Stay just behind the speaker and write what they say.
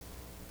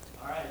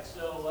right,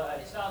 so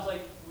it sounds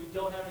like we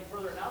don't have any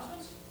further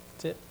announcements.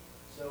 That's it.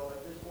 So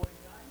at this point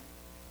in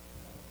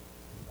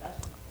time,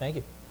 Thank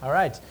you. All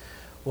right.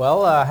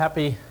 Well,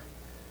 happy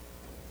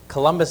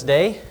Columbus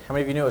Day. How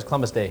many of you knew it was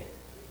Columbus Day?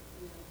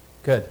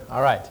 Good.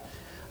 All right.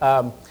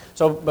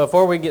 So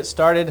before we get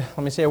started, let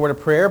me say a word of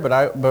prayer.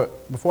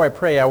 But before I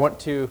pray, I want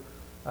to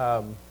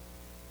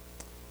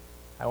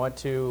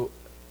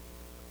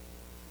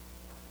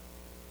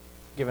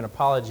give an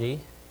apology,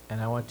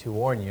 and I want to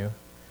warn you.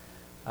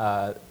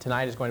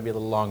 Tonight is going to be a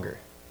little longer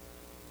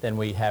than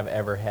we have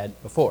ever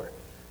had before.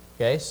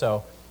 Okay,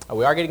 so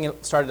we are getting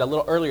started a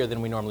little earlier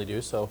than we normally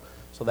do, so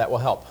that will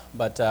help.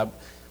 But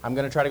I'm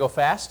going to try to go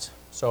fast,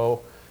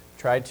 so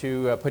try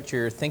to put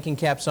your thinking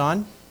caps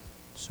on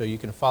so you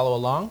can follow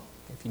along.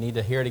 If you need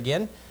to hear it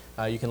again,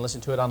 you can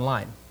listen to it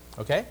online.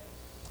 Okay?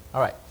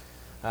 All right,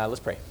 let's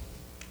pray.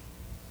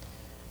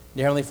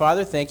 Dear Heavenly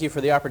Father, thank you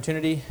for the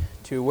opportunity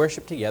to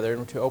worship together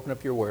and to open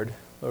up your word.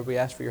 Lord, we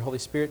ask for your Holy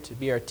Spirit to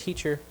be our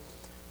teacher.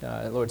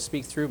 Lord,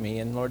 speak through me.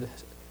 And Lord,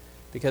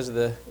 because of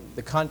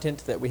the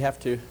content that we have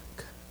to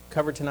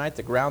cover tonight,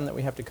 the ground that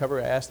we have to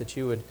cover, I ask that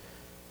you would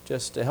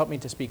just help me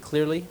to speak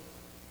clearly,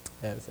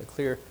 with a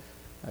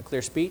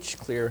clear speech,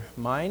 clear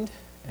mind.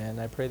 And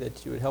I pray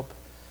that you would help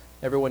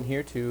everyone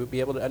here to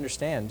be able to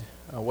understand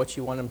what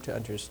you want them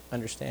to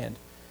understand.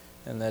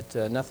 And that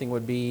nothing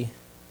would be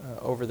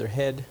over their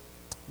head,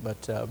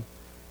 but that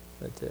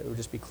it would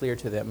just be clear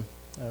to them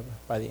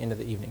by the end of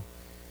the evening.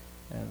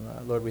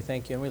 And Lord, we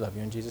thank you and we love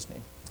you in Jesus'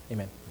 name.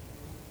 Amen.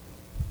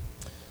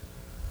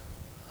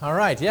 All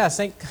right. Yes,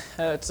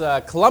 it's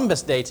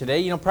Columbus Day today.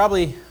 You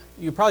probably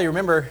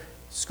remember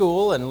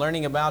school and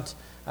learning about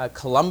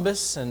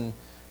Columbus and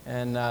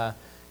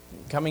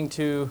coming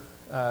to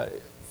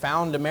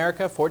found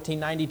America,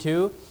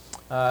 1492.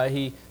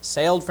 He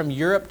sailed from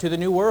Europe to the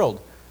New World.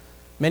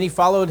 Many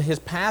followed his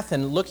path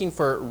and looking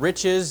for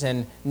riches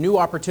and new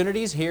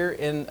opportunities here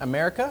in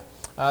America.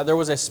 There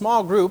was a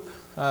small group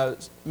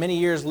many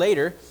years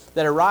later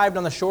that arrived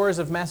on the shores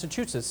of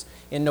Massachusetts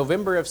in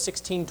November of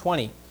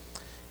 1620.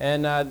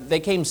 And they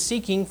came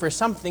seeking for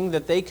something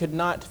that they could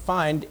not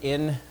find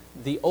in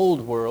the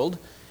old world,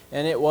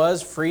 and it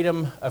was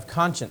freedom of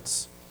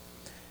conscience.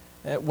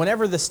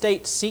 Whenever the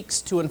state seeks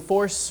to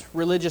enforce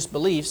religious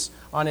beliefs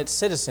on its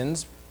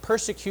citizens,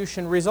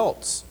 persecution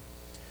results.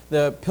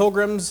 The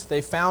Pilgrims,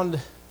 they found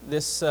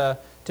this to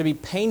be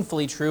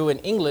painfully true in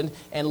England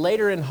and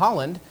later in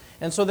Holland,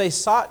 and so they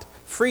sought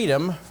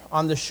freedom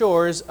on the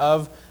shores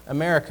of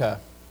America.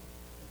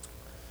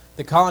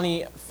 The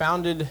colony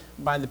founded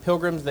by the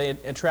Pilgrims, they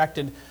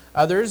attracted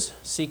others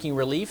seeking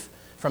relief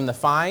from the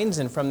fines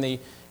and from the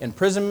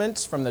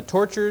imprisonments, from the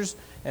tortures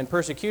and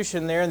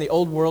persecution there in the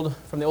old world,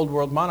 from the old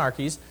world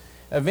monarchies.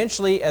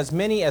 Eventually, as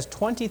many as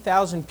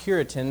 20,000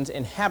 Puritans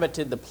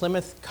inhabited the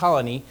Plymouth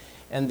colony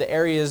and the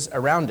areas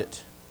around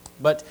it.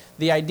 But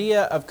the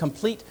idea of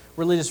complete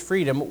religious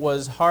freedom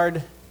was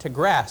hard to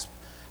grasp.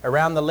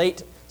 Around the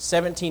late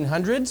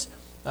 1700s,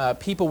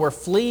 people were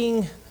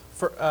fleeing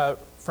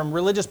from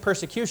religious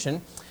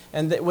persecution,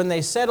 and when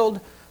they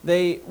settled,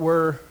 they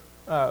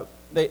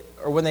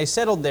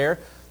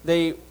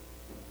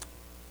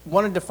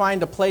wanted to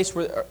find a place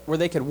where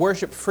they could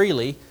worship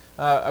freely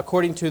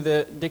according to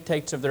the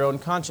dictates of their own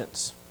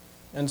conscience.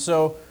 And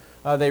so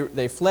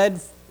they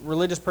fled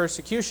religious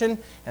persecution,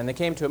 and they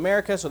came to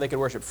America so they could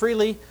worship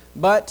freely,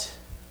 but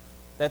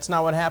that's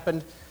not what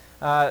happened.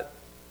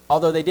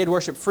 Although they did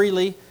worship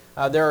freely,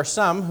 there are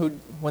some who,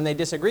 when they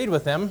disagreed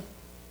with them,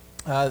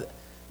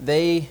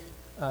 they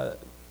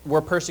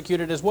were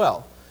persecuted as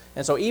well.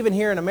 And so even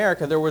here in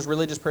America, there was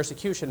religious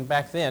persecution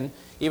back then.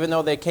 Even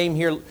though they came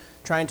here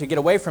trying to get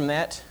away from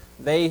that,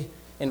 they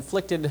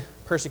inflicted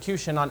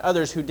persecution on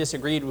others who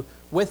disagreed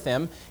with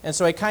them. And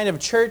so a kind of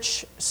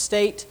church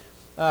state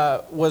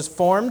was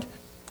formed,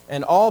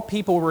 and all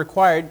people were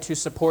required to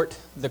support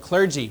the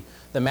clergy.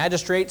 The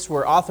magistrates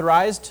were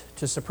authorized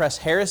to suppress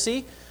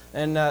heresy,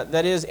 and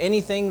that is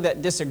anything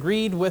that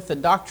disagreed with the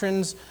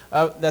doctrines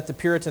that the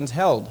Puritans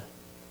held.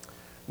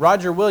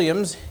 Roger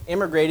Williams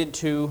immigrated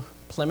to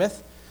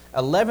Plymouth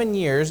 11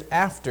 years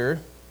after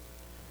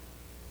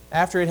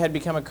it had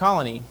become a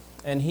colony,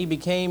 and he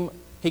came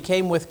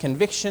with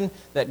conviction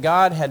that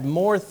God had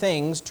more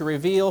things to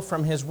reveal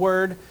from His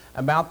Word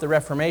about the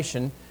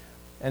Reformation,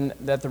 and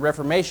that the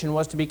Reformation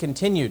was to be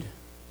continued.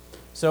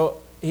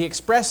 So he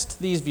expressed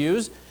these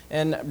views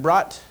and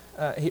brought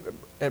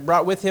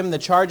with him the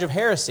charge of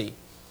heresy,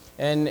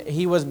 and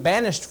he was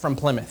banished from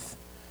Plymouth.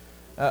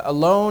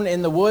 Alone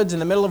in the woods in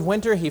the middle of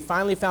winter, he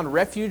finally found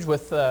refuge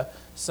with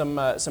some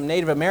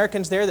Native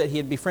Americans there that he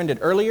had befriended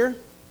earlier,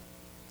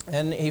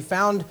 and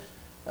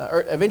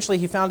eventually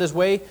he found his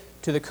way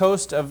to the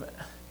coast of,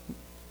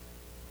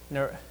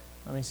 let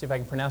me see if I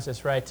can pronounce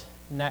this right,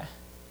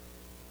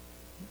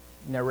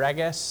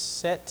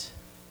 Narragansett,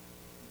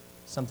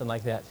 something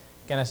like that.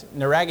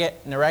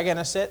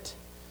 Narragansett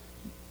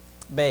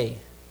Bay.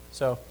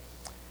 So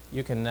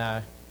you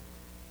can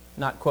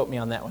not quote me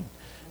on that one.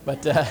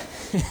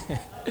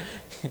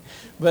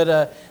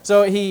 But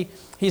so he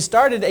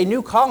started a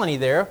new colony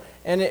there,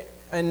 and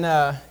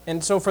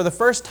And so for the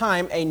first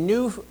time,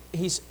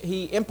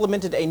 he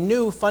implemented a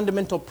new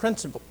fundamental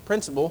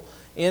principle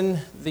in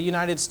the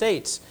United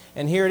States.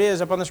 And here it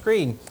is up on the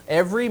screen.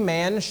 Every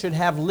man should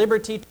have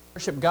liberty to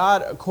worship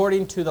God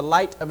according to the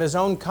light of his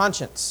own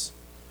conscience.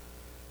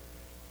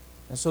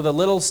 And so the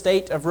little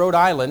state of Rhode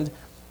Island,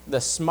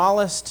 the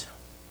smallest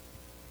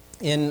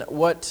in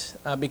what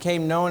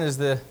became known as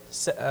the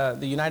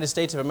United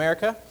States of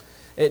America,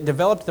 it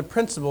developed the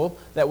principle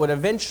that would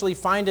eventually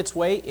find its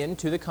way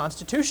into the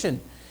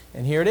Constitution.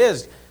 And here it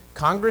is.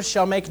 Congress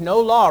shall make no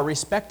law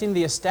respecting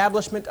the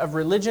establishment of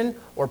religion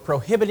or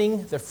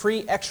prohibiting the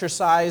free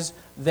exercise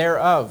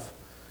thereof.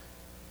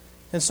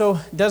 And so,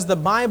 does the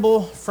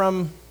Bible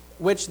from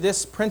which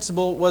this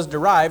principle was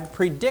derived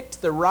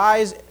predict the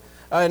rise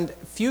and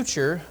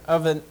future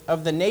of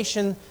the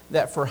nation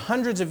that for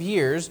hundreds of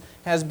years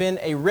has been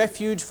a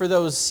refuge for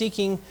those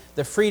seeking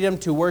the freedom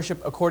to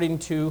worship according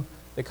to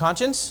the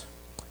conscience?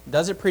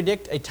 Does it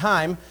predict a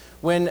time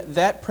when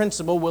that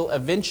principle will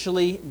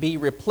eventually be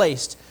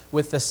replaced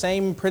with the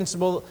same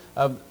principle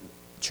of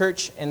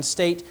church and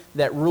state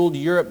that ruled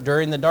Europe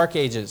during the Dark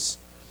Ages?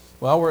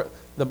 Well,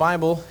 the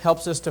Bible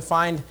helps us to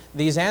find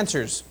these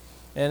answers.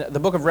 In the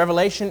book of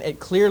Revelation, it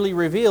clearly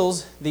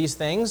reveals these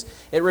things.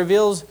 It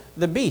reveals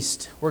the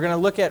beast. We're going to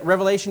look at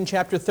Revelation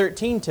chapter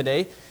 13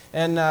 today,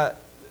 and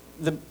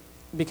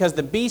because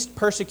the beast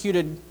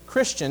persecuted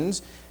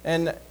Christians,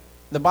 and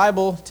the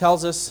Bible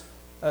tells us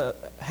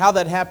how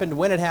that happened,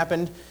 when it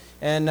happened,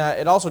 and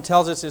it also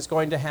tells us it's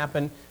going to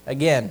happen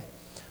again.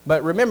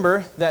 But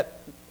remember that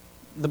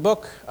the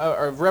book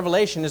of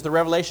Revelation is the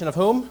revelation of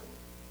whom?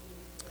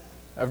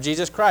 Of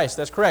Jesus Christ.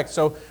 That's correct.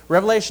 So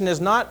Revelation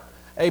is not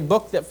a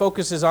book that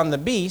focuses on the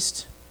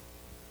beast.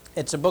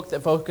 It's a book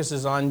that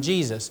focuses on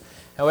Jesus.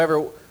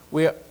 However,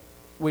 we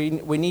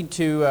need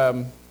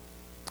to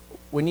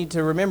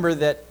remember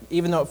that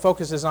even though it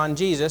focuses on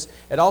Jesus,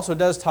 it also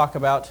does talk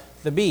about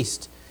the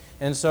beast.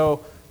 And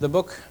so the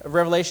book of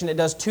Revelation, it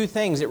does two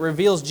things. It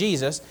reveals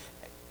Jesus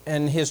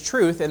and His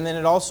truth, and then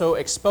it also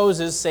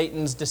exposes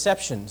Satan's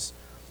deceptions.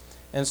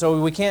 And so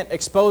we can't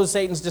expose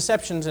Satan's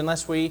deceptions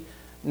unless we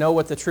know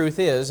what the truth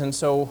is. And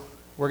so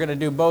we're going to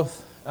do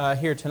both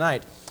here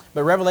tonight.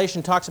 But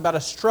Revelation talks about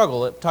a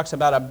struggle. It talks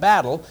about a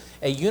battle,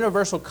 a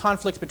universal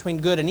conflict between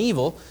good and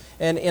evil.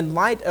 And in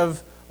light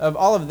of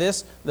all of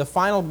this, the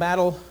final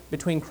battle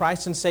between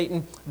Christ and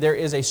Satan, there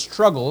is a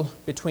struggle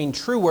between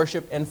true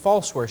worship and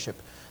false worship.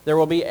 There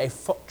will be a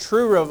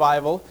true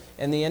revival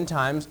in the end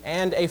times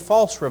and a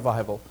false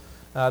revival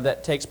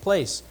that takes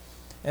place.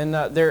 And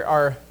there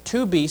are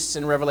two beasts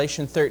in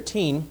Revelation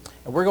 13,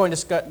 and we're going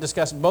to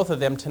discuss both of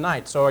them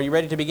tonight. So are you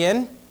ready to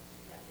begin?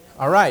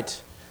 All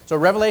right. So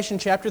Revelation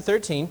chapter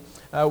 13,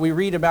 we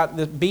read about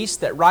the beast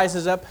that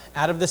rises up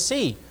out of the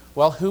sea.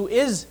 Well, who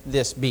is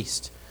this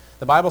beast?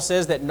 The Bible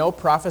says that no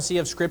prophecy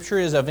of Scripture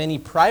is of any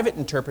private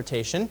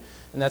interpretation,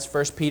 and that's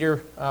 1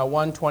 Peter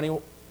 1,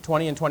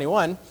 20 and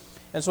 21.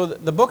 And so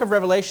the book of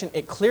Revelation,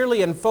 it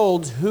clearly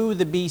unfolds who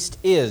the beast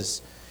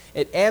is.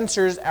 It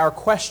answers our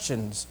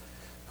questions.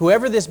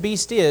 Whoever this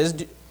beast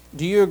is,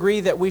 do you agree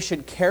that we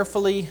should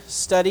carefully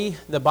study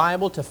the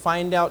Bible to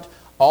find out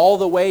all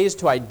the ways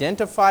to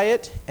identify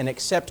it and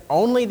accept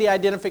only the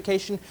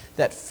identification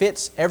that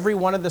fits every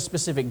one of the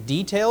specific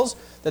details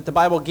that the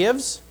Bible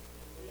gives?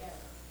 Yes.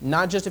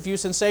 Not just a few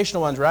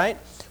sensational ones, right?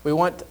 We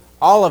want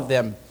all of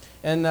them.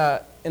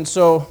 And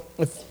so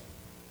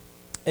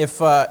we're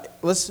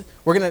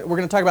going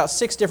to talk about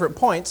 6 different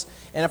points,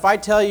 and if I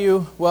tell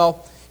you,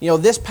 well,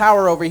 this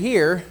power over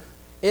here,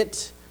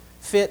 it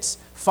fits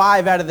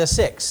 5 out of the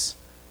 6,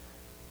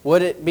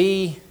 would it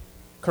be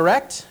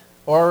correct?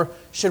 Or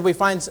should we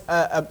find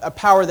a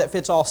power that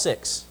fits all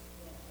 6?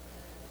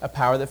 A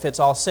power that fits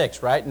all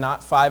 6, right?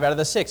 Not 5 out of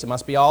the 6. It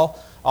must be all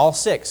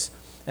 6.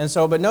 And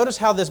so, but notice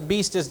how this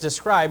beast is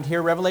described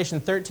here. Revelation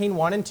 13,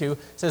 1 and 2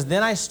 says,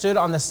 Then I stood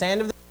on the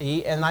sand of the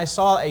sea, and I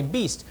saw a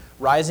beast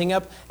rising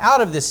up out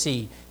of the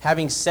sea,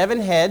 having 7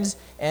 heads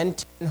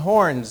and 10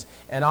 horns,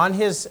 and on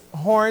his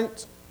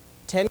horns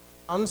 10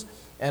 crowns,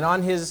 and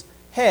on his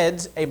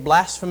heads a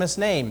blasphemous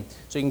name.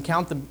 So you can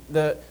count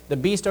the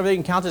beast over there. You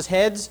can count his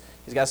heads.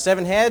 He's got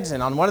 7 heads,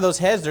 and on one of those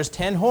heads there's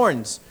 10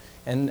 horns,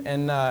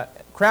 and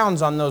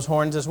crowns on those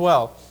horns as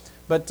well.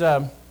 But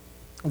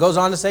goes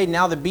on to say,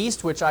 Now the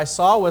beast which I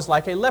saw was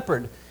like a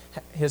leopard.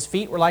 His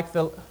feet were like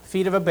the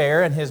feet of a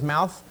bear, and his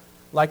mouth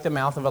like the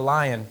mouth of a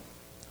lion.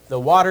 The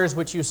waters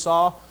which you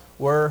saw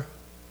were...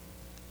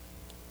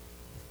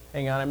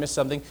 Hang on, I missed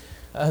something.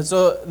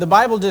 So the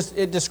Bible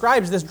it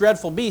describes this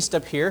dreadful beast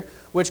up here,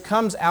 which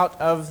comes out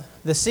of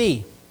the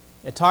sea.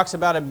 It talks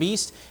about a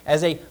beast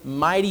as a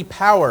mighty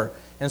power.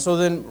 And so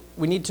then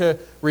we need to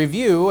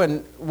review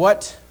and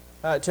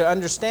to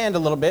understand a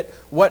little bit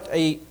what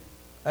a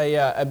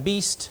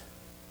beast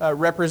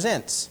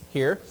represents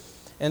here.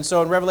 And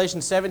so in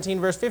Revelation 17,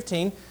 verse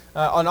 15,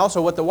 and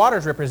also what the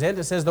waters represent,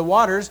 it says, The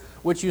waters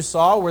which you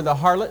saw where the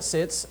harlot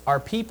sits are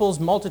peoples,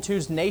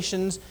 multitudes,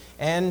 nations,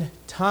 and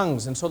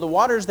tongues. And so the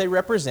waters they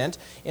represent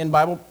in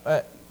Bible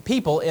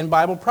people in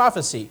Bible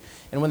prophecy.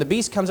 And when the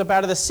beast comes up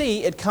out of the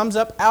sea, it comes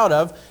up out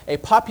of a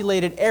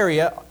populated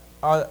area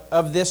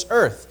of this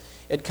earth.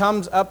 It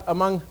comes up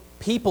among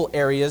people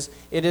areas,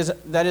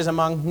 that is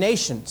among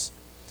nations.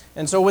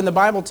 And so when the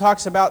Bible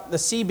talks about the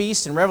sea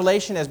beast in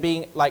Revelation as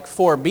being like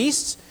four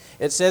beasts,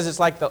 it says it's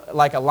like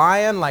a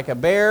lion, like a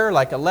bear,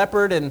 like a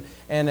leopard, and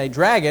a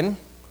dragon.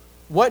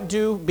 What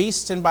do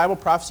beasts in Bible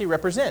prophecy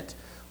represent?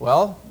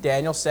 Well,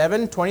 Daniel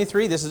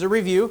 7:23, this is a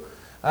review.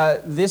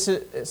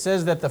 It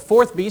says that the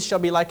fourth beast shall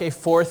be like a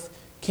fourth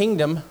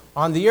kingdom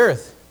on the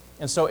earth.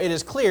 And so it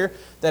is clear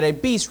that a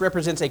beast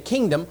represents a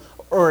kingdom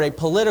or a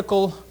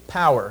political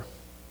power.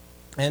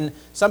 And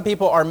some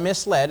people are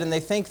misled and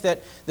they think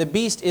that the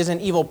beast is an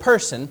evil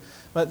person,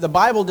 but the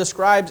Bible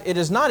describes it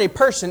as not a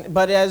person,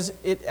 but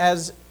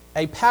as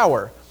a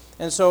power.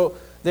 And so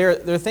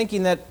they're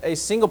thinking that a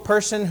single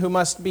person who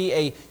must be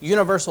a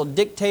universal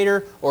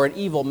dictator or an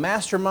evil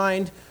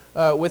mastermind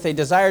with a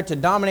desire to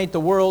dominate the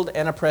world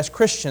and oppress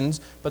Christians,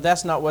 but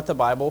that's not what the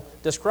Bible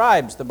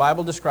describes. The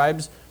Bible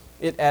describes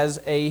it as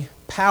a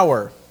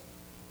power.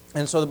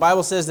 And so the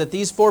Bible says that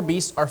these four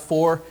beasts are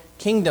four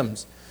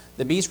kingdoms.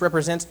 The beast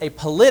represents a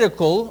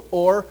political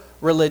or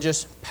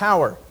religious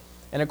power.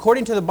 And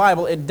according to the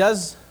Bible, it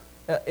does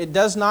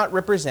not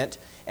represent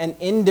an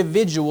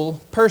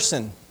individual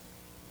person.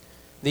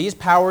 These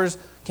powers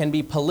can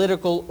be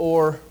political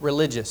or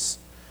religious.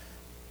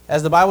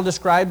 As the Bible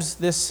describes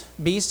this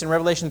beast in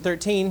Revelation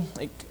 13,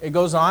 it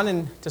goes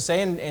on to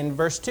say in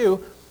verse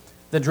 2,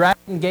 the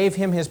dragon gave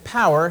him his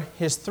power,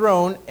 his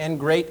throne, and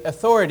great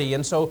authority.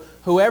 And so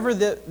whoever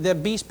the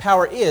beast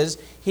power is,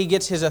 he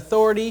gets his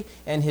authority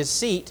and his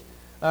seat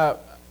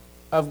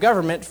of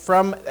government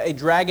from a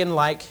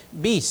dragon-like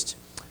beast.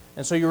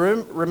 And so you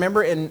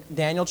remember in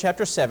Daniel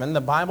chapter 7,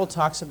 the Bible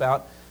talks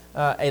about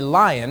a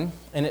lion,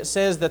 and it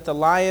says that the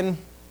lion,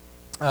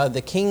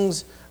 the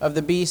kings of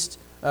the beast,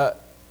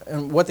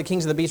 and what the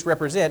kings of the beast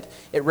represent,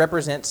 it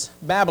represents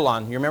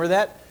Babylon. You remember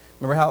that?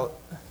 Remember how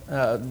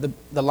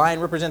the lion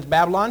represents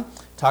Babylon?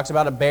 It talks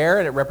about a bear,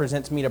 and it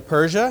represents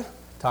Medo-Persia.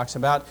 It talks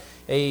about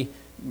a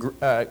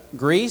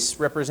Greece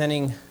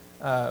representing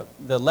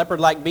the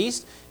leopard-like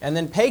beast, and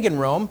then pagan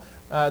Rome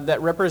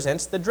that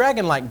represents the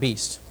dragon-like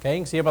beast. Okay,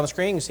 you can see up on the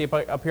screen, you can see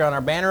up here on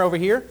our banner over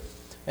here.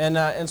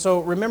 And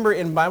so remember,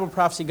 in Bible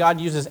prophecy, God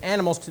uses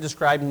animals to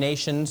describe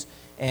nations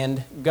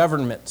and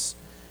governments.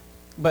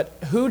 But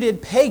who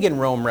did pagan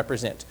Rome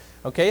represent?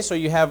 Okay, so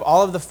you have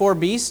all of the four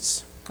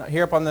beasts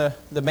here up on the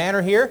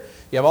banner here.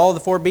 You have all of the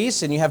four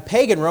beasts, and you have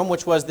pagan Rome,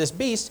 which was this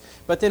beast.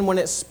 But then when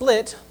it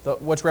split,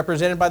 what's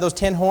represented by those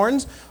 10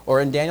 horns, or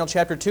in Daniel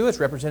chapter 2, it's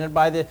represented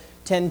by the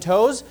 10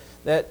 toes.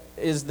 That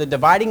is the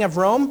dividing of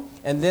Rome.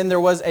 And then there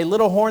was a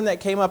little horn that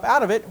came up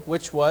out of it,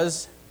 which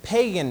was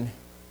papal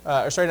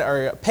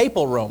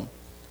Rome.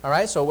 All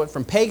right, so it went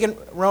from pagan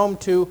Rome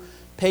to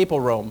papal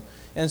Rome.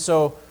 And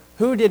so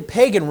who did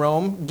pagan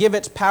Rome give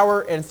its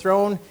power and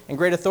throne and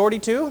great authority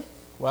to?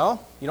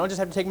 Well, you don't just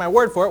have to take my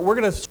word for it. We're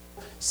going to show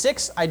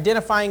 6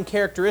 identifying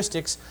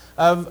characteristics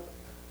of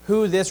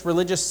who this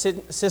religious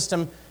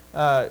system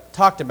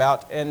talked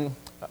about, and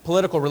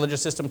political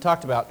religious system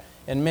talked about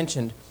and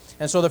mentioned.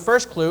 And so the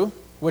first clue,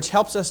 which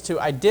helps us to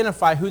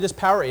identify who this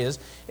power is,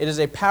 it is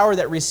a power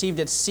that received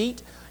its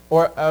seat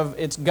or of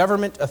its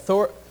government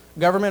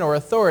or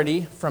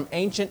authority from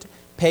ancient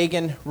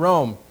pagan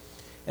Rome.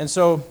 And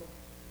so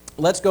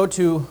let's go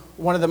to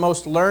one of the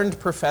most learned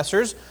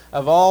professors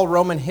of all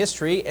Roman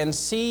history and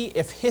see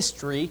if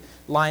history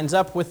lines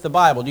up with the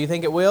Bible. Do you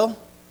think it will?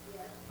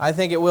 Yes. I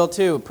think it will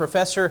too.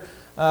 Professor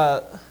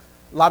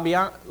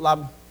LaBianca,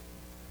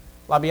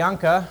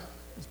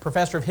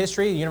 professor of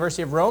history at the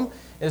University of Rome,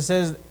 it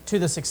says, to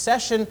the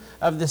succession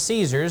of the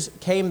Caesars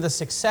came the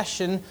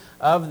succession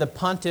of the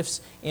pontiffs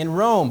in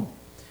Rome.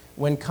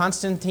 When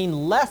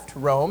Constantine left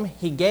Rome,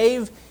 he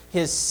gave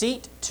his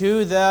seat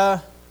to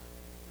the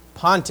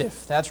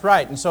pontiff. That's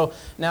right. And so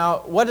now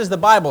what does the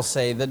Bible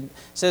say? It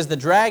says the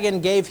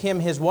dragon gave him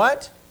his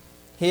what?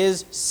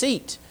 His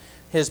seat,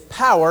 his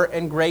power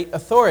and great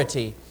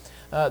authority.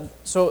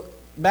 So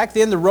back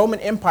then the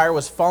Roman Empire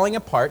was falling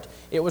apart.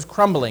 It was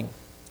crumbling.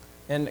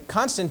 And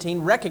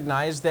Constantine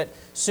recognized that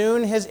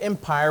soon his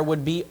empire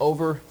would be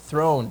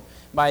overthrown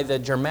by the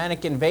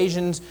Germanic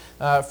invasions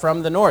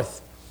from the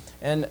north.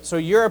 And so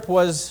Europe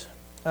was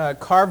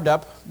carved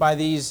up by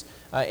these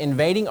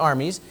invading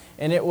armies,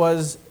 and it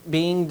was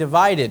being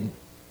divided,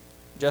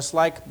 just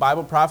like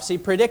Bible prophecy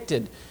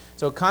predicted.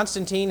 So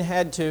Constantine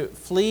had to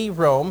flee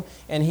Rome,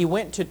 and he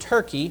went to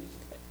Turkey,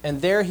 and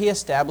there he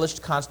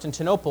established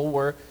Constantinople,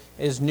 where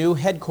his new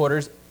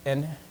headquarters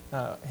and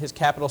his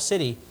capital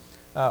city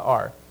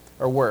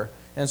were.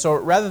 And so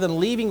rather than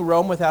leaving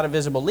Rome without a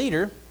visible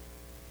leader,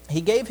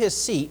 he gave his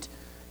seat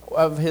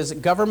of his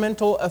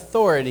governmental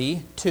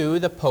authority to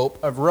the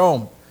Pope of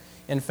Rome.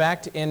 In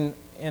fact, in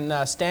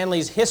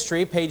Stanley's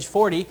History, page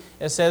 40,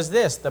 it says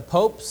this: the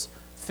popes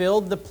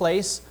filled the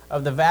place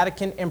of the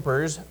Vatican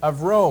emperors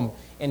of Rome,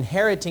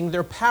 inheriting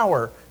their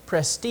power,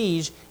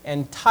 prestige,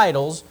 and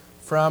titles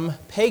from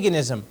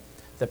paganism.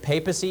 The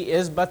papacy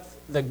is but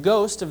the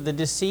ghost of the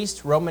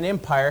deceased Roman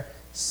Empire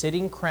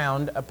sitting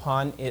crowned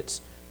upon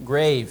its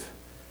grave.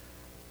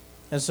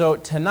 And so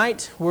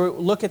tonight we'll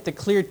look at the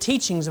clear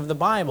teachings of the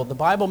Bible. The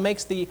Bible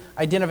makes the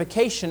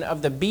identification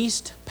of the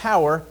beast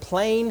power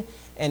plain,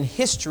 and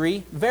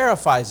history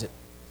verifies it.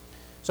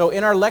 So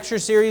in our lecture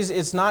series,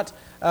 it's not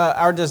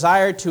our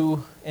desire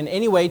to, in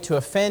any way, to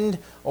offend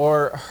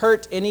or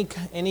hurt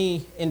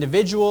any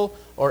individual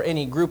or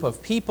any group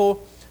of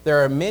people.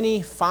 There are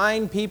many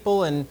fine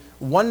people and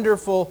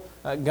wonderful,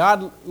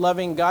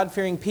 God-loving,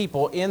 God-fearing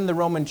people in the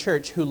Roman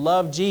Church who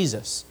love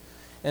Jesus.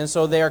 And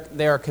so they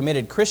are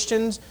committed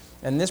Christians.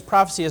 And this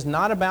prophecy is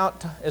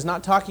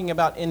not talking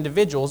about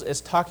individuals. It's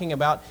talking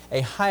about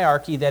a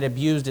hierarchy that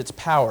abused its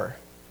power.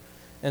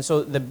 And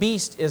so the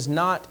beast is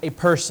not a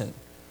person.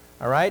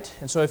 All right?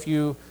 And so if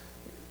you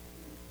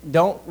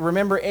don't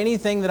remember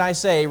anything that I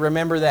say,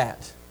 remember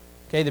that.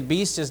 Okay? The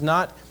beast is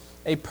not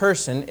a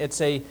person.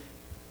 It's a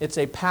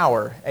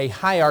power, a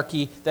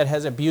hierarchy that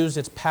has abused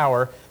its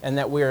power, and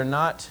that we are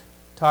not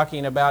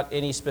talking about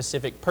any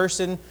specific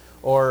person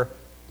or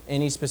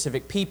any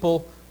specific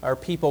people or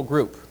people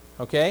group.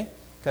 Okay?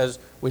 Because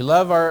we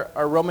love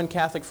our Roman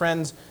Catholic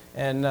friends,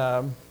 and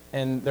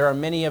there are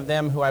many of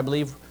them who I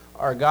believe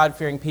are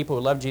God-fearing people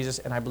who love Jesus,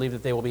 and I believe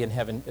that they will be in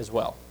heaven as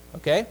well.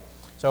 Okay?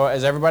 So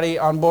is everybody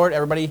on board?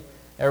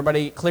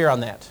 Everybody clear on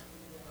that?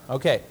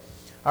 Okay.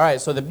 All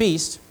right, so the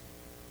beast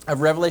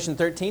of Revelation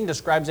 13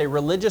 describes a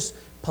religious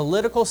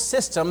political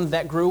system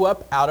that grew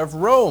up out of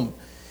Rome.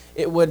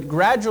 It would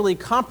gradually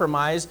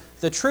compromise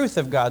the truth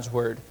of God's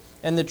Word,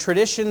 and the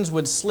traditions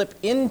would slip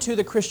into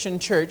the Christian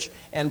church,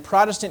 and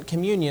Protestant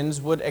communions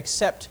would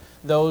accept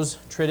those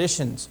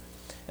traditions.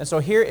 And so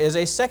here is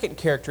a second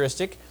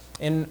characteristic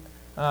in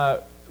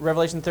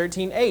Revelation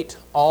 13:8.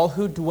 All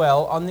who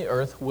dwell on the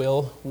earth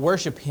will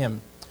worship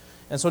Him.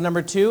 And so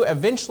number 2,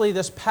 eventually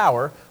this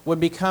power would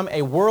become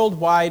a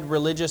worldwide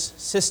religious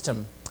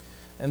system.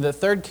 And the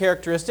third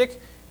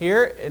characteristic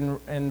here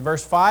in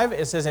verse 5,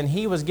 it says, "And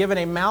he was given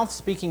a mouth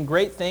speaking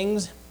great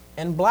things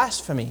and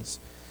blasphemies."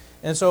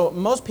 And so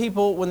most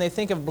people, when they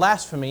think of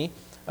blasphemy,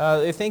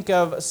 they think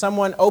of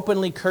someone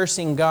openly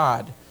cursing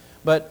God.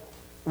 But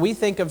we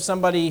think of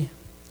somebody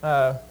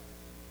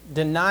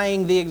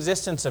denying the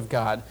existence of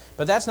God.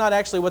 But that's not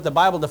actually what the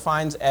Bible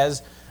defines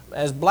as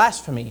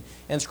blasphemy.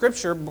 In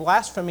Scripture,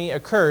 blasphemy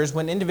occurs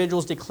when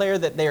individuals declare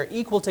that they are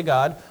equal to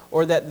God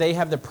or that they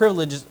have the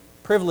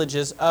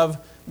privileges of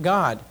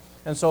God.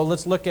 And so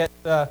let's look at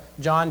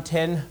John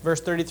 10,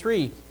 verse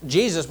 33.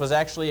 Jesus was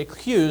actually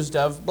accused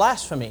of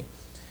blasphemy.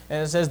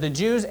 And it says, "The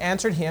Jews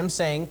answered him,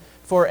 saying,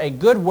 'For a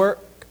good work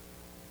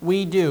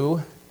we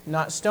do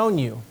not stone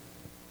you,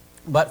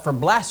 but for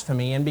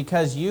blasphemy, and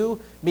because you,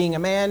 being a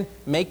man,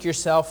 make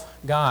yourself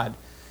God.'"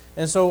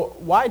 And so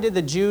why did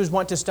the Jews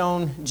want to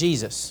stone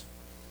Jesus?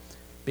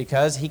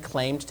 Because he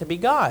claimed to be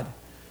God.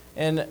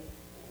 And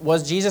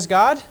was Jesus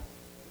God?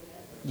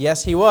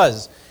 Yes, he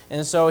was.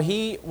 And so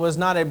he was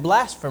not a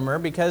blasphemer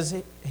because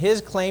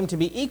his claim to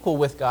be equal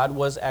with God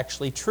was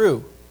actually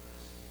true.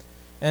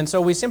 And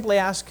so we simply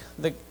ask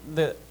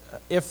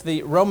if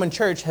the Roman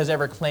Church has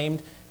ever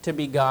claimed to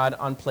be God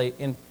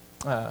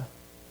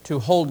to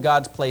hold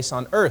God's place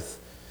on earth.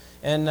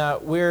 And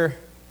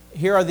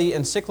here are the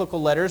encyclical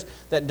letters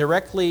that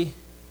directly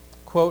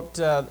quote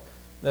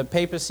the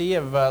papacy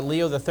of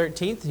Leo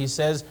XIII. He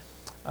says,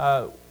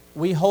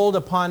 "We hold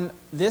upon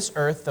this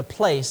earth the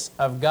place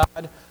of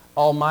God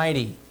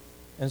Almighty."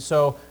 And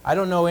so I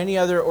don't know any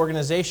other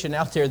organization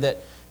out there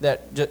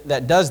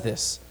that does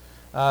this.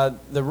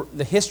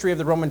 The history of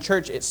the Roman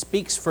Church, it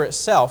speaks for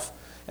itself.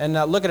 And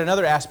look at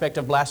another aspect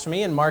of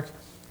blasphemy in Mark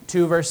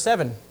 2, verse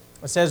 7.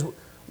 It says,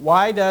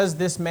 "Why does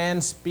this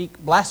man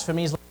speak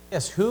blasphemies like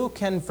this? Who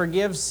can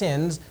forgive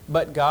sins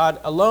but God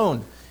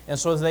alone?" And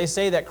so they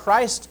say that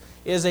Christ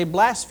is a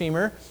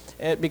blasphemer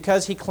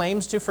because he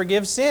claims to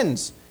forgive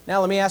sins. Now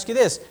let me ask you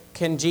this.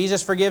 Can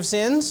Jesus forgive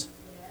sins?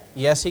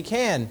 Yes, he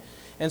can.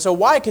 And so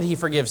why could he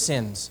forgive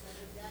sins?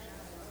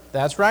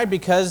 That's right,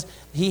 because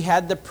he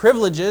had the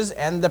privileges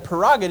and the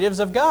prerogatives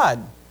of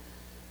God.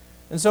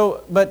 And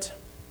so, but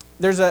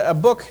there's a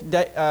book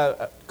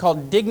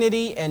called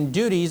Dignity and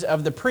Duties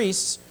of the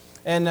Priests,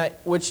 and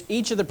which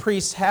each of the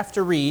priests have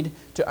to read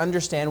to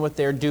understand what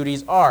their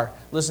duties are.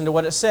 Listen to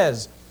what it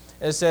says.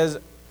 It says,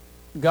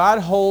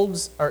 God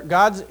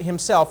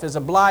himself is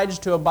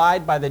obliged to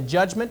abide by the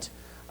judgment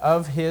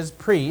of his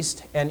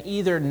priest, and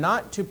either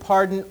not to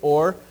pardon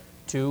or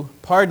to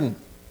pardon,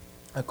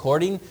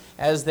 according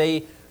as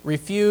they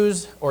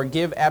refuse or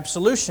give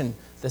absolution.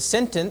 The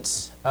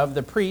sentence of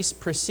the priest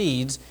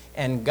proceeds,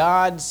 and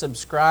God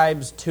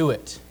subscribes to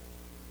it.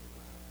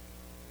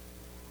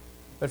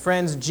 But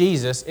friends,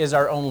 Jesus is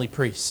our only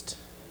priest.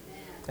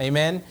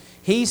 Amen.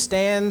 He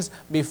stands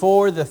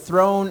before the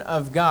throne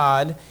of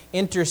God,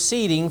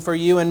 interceding for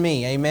you and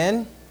me.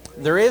 Amen.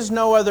 There is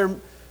no other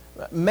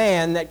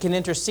man that can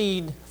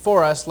intercede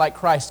for us like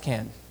Christ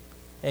can.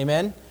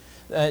 Amen.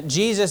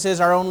 Jesus is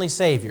our only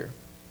Savior.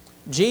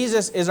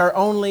 Jesus is our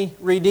only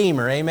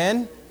Redeemer.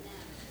 Amen?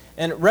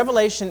 And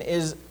Revelation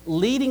is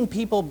leading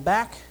people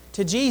back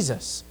to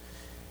Jesus.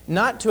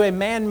 not to a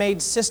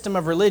man-made system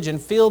of religion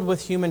filled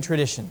with human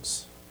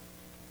traditions.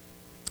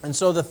 And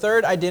so the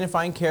third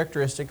identifying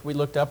characteristic we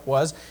looked up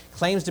was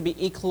claims to be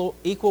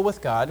equal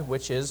with God,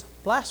 which is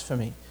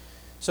blasphemy.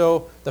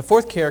 So the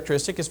fourth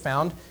characteristic is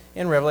found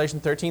in Revelation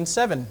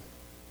 13:7.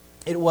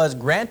 It was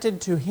granted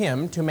to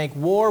him to make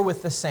war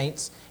with the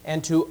saints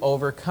and to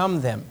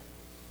overcome them.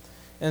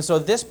 And so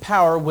this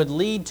power would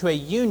lead to a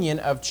union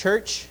of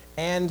church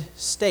and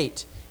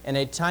state in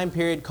a time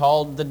period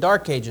called the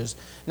Dark Ages.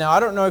 Now, I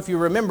don't know if you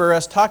remember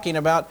us talking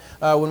about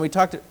when we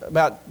talked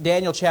about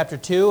Daniel chapter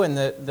 2 and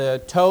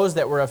the toes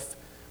that were of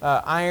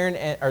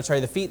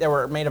the feet that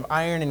were made of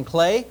iron and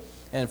clay.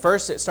 And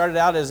first it started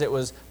out as it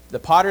was the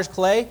potter's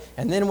clay,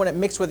 and then when it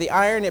mixed with the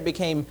iron, it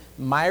became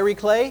miry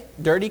clay,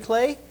 dirty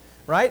clay,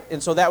 right?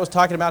 And so that was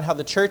talking about how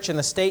the church and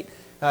the state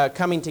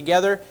coming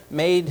together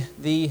made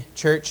the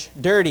church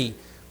dirty,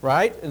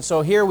 right? And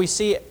so here we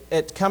see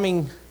it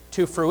coming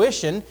to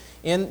fruition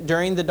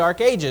during the Dark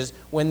Ages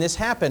when this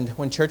happened,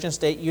 when church and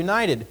state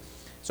united.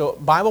 So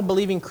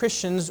Bible-believing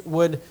Christians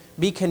would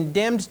be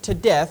condemned to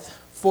death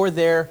for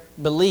their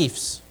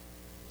beliefs.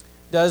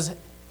 Does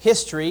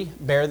history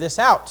bear this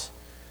out?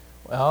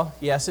 Well,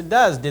 yes, it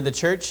does. Did the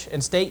church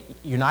and state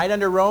unite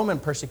under Rome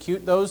and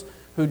persecute those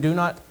who do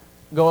not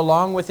go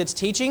along with its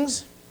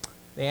teachings?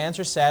 The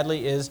answer,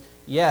 sadly, is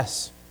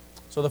yes.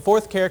 So the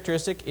fourth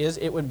characteristic is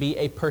it would be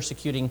a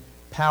persecuting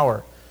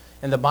power.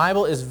 And the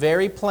Bible is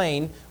very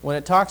plain when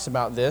it talks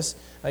about this.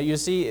 You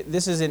see,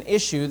 this is an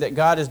issue that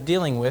God is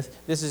dealing with.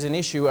 This is an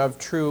issue of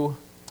true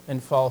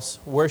and false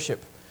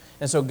worship.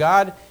 And so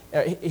God,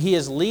 He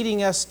is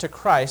leading us to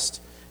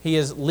Christ. He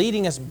is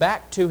leading us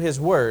back to His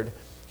Word.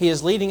 He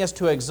is leading us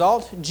to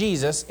exalt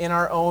Jesus in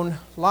our own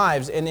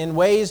lives and in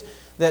ways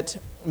that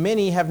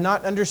many have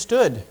not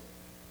understood.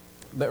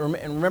 But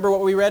remember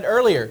what we read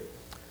earlier.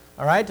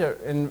 All right,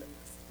 in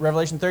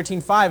Revelation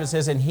 13:5 it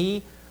says, "And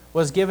He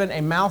was given a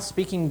mouth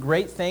speaking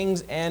great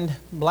things and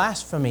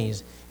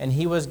blasphemies, and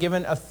He was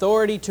given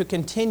authority to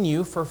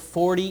continue for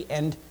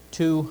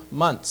 42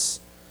 months."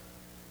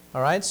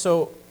 All right,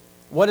 so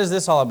what is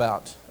this all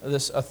about,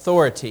 this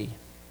authority?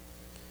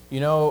 You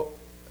know,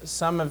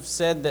 some have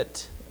said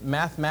that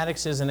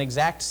mathematics is an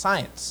exact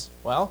science.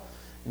 Well,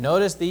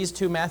 notice these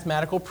two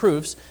mathematical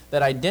proofs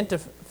that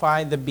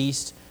identify the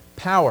beast's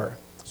power.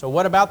 So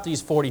what about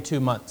these 42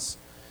 months?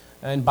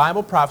 In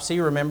Bible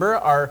prophecy, remember,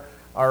 our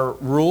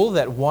rule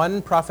that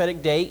one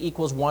prophetic day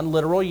equals one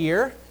literal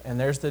year, and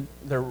there's the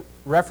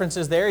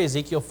references there,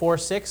 Ezekiel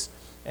 4:6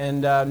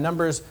 and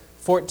Numbers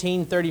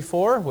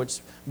 14:34,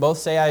 which both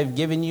say, "I've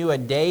given you a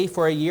day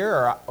for a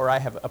year," or "I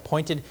have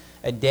appointed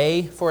a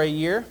day for a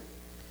year."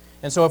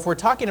 And so if we're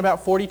talking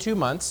about 42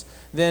 months,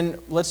 then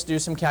let's do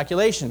some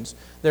calculations.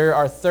 There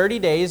are 30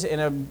 days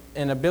in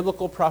a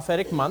biblical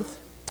prophetic month,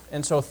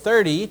 and so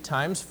 30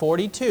 times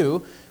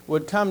 42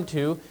 would come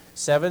to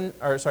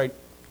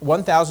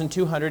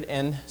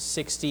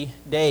 1,260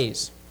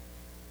 days.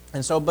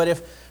 And so, but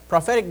if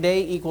prophetic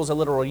day equals a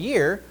literal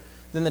year,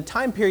 then the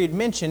time period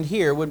mentioned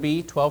here would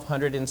be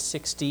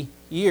 1,260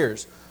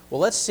 years.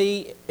 Well, let's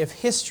see if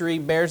history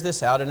bears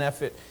this out and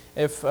if it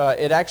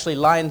actually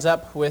lines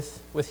up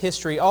with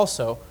history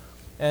also.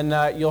 And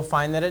you'll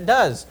find that it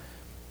does.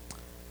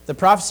 The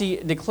prophecy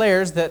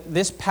declares that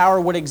this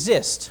power would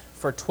exist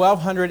for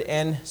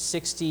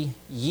 1,260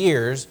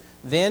 years,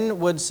 then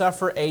would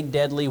suffer a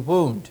deadly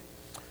wound.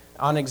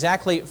 On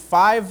exactly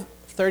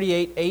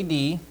 538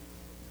 AD,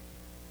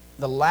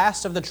 the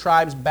last of the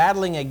tribes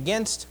battling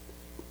against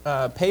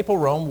papal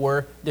Rome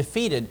were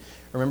defeated.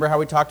 Remember how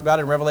we talked about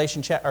in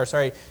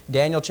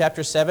Daniel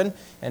chapter 7,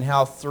 and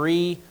how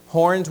 3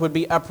 horns would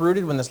be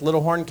uprooted when this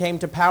little horn came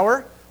to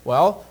power?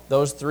 Well,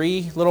 those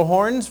 3 little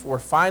horns were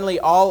finally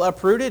all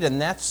uprooted, and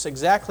that's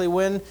exactly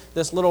when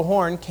this little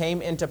horn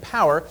came into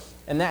power,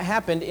 and that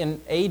happened in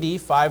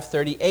AD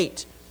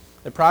 538.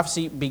 The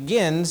prophecy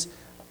begins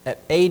at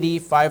AD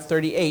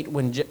 538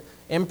 when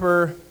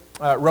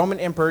Roman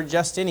Emperor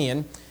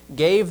Justinian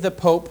gave the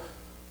Pope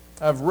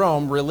of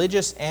Rome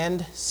religious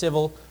and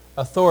civil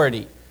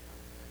authority.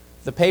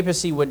 The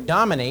papacy would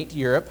dominate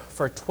Europe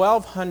for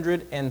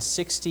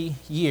 1,260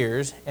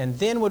 years and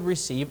then would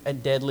receive a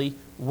deadly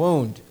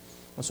wound.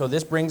 And so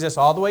this brings us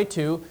all the way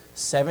to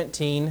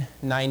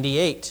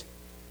 1798.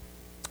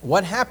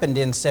 What happened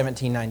in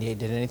 1798?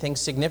 Did anything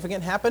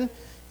significant happen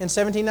in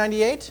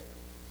 1798?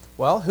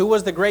 Well, who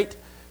was the great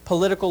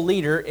political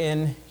leader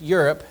in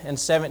Europe in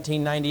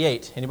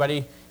 1798?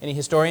 Anybody, any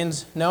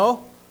historians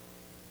know?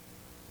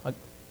 I'll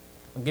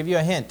give you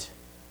a hint.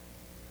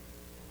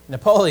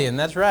 Napoleon,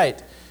 that's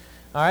right.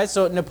 All right,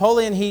 so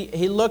Napoleon,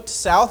 he looked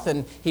south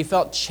and he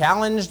felt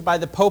challenged by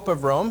the Pope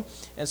of Rome,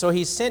 and so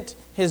he sent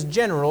his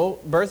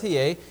general,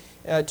 Berthier,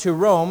 to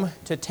Rome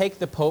to take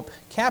the Pope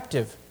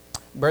captive.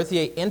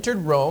 Berthier entered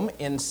Rome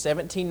in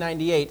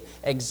 1798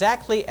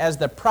 exactly as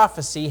the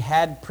prophecy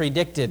had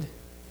predicted.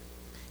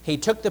 He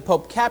took the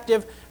Pope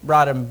captive,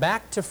 brought him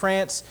back to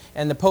France,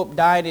 and the Pope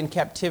died in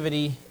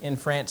captivity in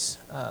France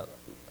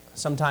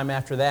sometime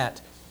after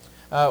that.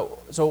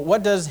 So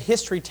what does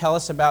history tell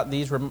us about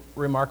these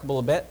remarkable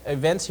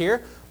events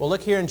here? Well,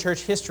 look here in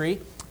church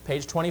history,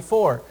 page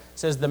 24. It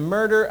says, the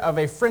murder of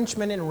a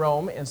Frenchman in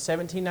Rome in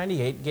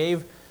 1798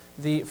 gave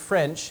the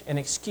French an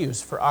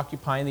excuse for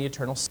occupying the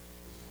Eternal City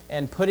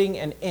and putting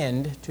an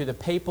end to the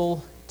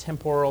papal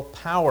temporal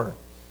power.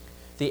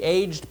 The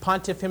aged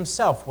pontiff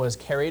himself was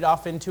carried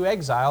off into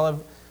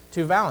exile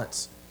to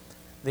Valence.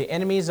 The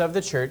enemies of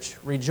the church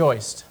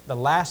rejoiced. The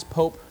last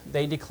pope,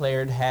 they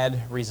declared,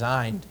 had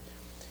resigned.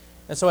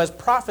 And so as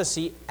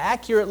prophecy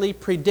accurately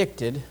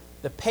predicted,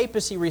 the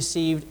papacy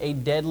received a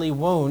deadly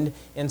wound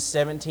in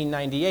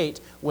 1798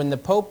 when the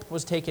pope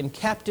was taken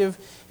captive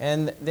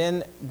and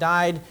then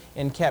died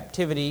in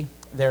captivity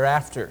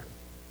thereafter.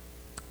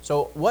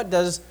 So what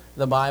does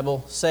the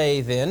Bible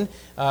say then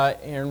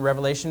in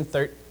Revelation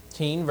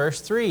 13,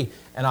 verse 3?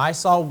 And I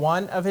saw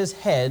one of his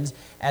heads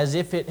as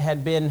if it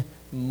had been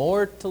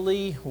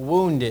mortally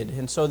wounded.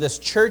 And so this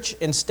church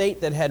and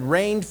state that had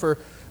reigned for,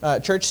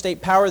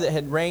 church-state power that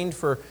had reigned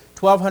for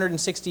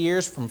 1,260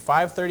 years from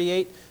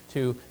 538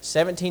 to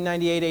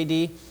 1798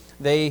 AD,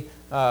 they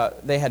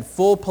had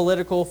full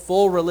political,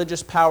 full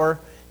religious power,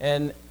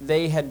 and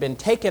they had been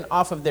taken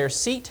off of their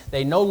seat.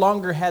 They no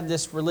longer had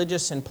this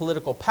religious and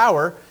political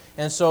power,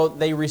 and so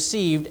they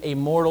received a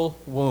mortal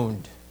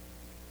wound.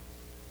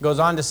 Goes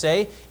on to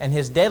say, and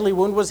his deadly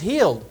wound was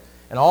healed,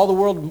 and all the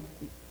world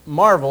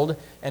marveled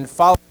and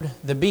followed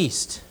the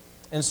beast.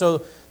 And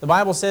so the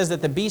Bible says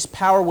that the beast's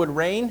power would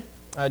reign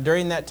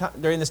during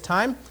this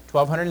time,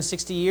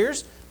 1,260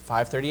 years,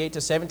 538 to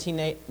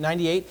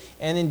 1798,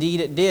 and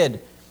indeed it did.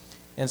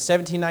 In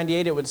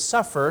 1798 it would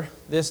suffer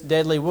this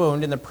deadly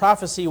wound, and the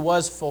prophecy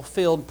was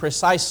fulfilled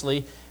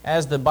precisely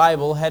as the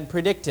Bible had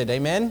predicted.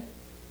 Amen?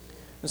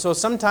 And so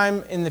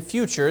sometime in the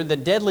future, the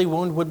deadly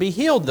wound would be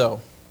healed,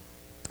 though.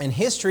 And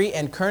history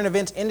and current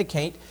events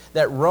indicate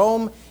that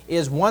Rome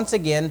is once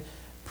again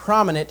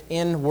prominent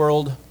in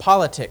world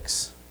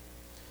politics.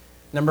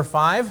 Number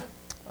 5,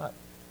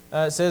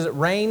 it says it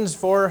reigns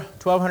for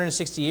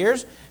 1,260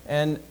 years,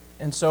 and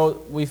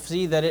so we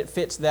see that it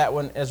fits that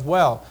one as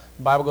well.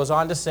 The Bible goes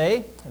on to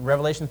say, in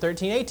Revelation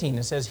 13:18,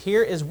 it says,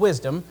 here is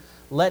wisdom,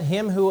 let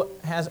him who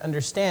has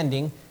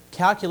understanding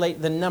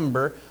calculate the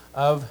number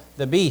of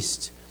the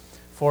beast.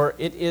 For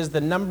it is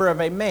the number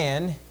of a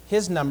man,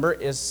 his number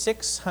is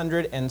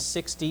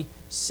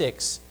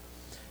 666.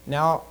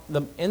 Now,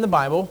 in the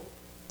Bible,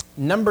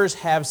 numbers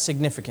have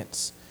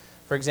significance.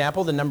 For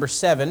example, the number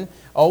 7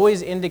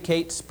 always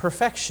indicates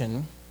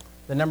perfection.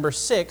 The number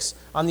 6,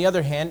 on the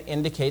other hand,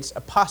 indicates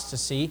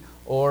apostasy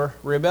or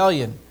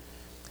rebellion.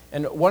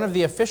 And one of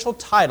the official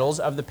titles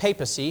of the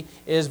papacy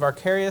is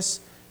Vicarius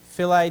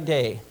Filii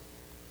Dei,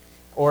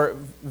 or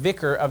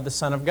Vicar of the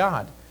Son of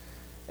God.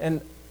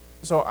 And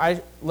so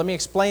let me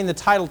explain the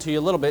title to you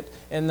a little bit.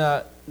 And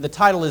the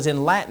title is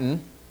in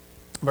Latin,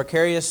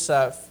 Vicarius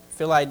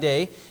Filii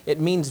Dei.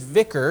 It means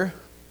Vicar,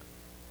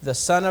 the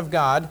Son of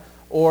God,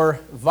 or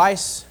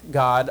Vice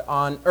God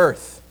on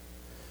earth.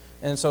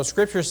 And so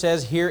Scripture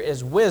says, here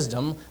is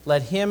wisdom.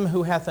 Let him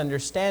who hath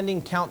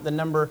understanding count the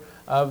number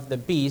of the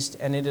beast,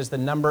 and it is the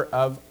number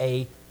of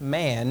a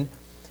man,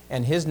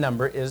 and his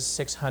number is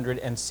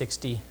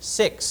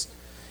 666.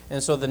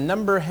 And so the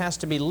number has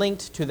to be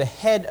linked to the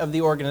head of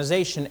the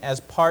organization as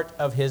part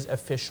of his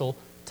official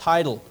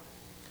title.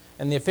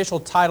 And the official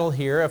title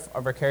here of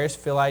Vicarius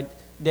Filii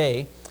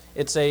Dei,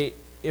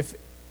 if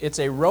it's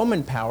a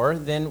Roman power,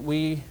 then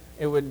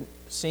it would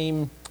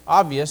seem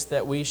obvious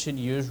that we should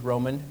use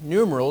Roman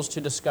numerals to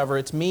discover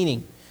its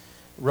meaning.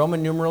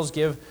 Roman numerals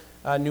give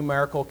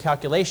numerical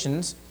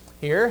calculations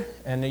here,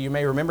 and you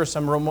may remember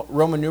some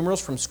Roman numerals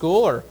from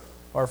school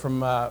or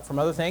from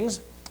other things.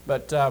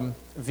 But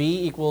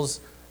V equals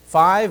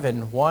 5,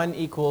 and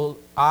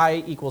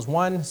I equals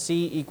 1,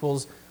 C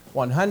equals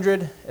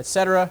 100,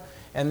 etc.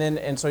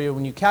 And so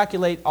when you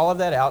calculate all of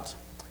that out,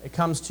 it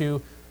comes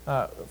to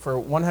for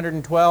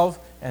 112,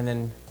 and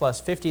then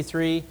plus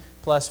 53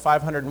 plus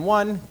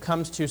 501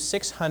 comes to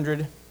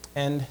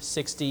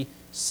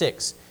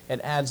 666. It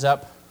adds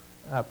up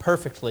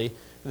perfectly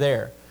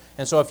there.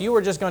 And so if you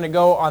were just going to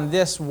go on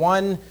this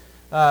one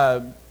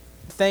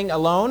thing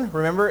alone,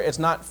 remember, it's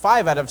not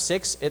 5 out of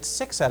 6, it's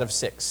 6 out of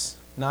 6.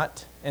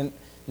 Not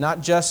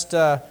just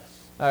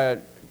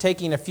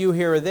taking a few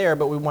here or there,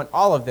 but we want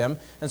all of them.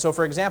 And so,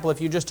 for example,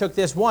 if you just took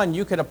this one,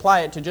 you could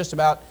apply it to just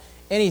about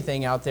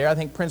anything out there. I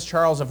think Prince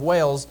Charles of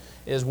Wales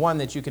is one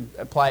that you could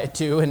apply it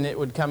to, and it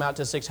would come out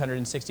to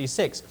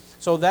 666.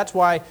 So that's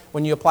why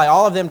when you apply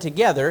all of them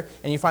together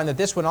and you find that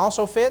this one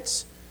also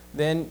fits,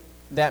 then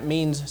that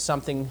means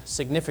something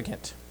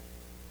significant.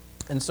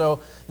 And so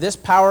this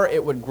power,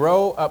 it would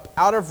grow up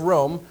out of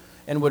Rome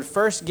and would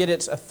first get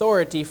its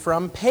authority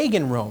from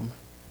pagan Rome.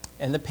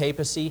 And the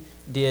papacy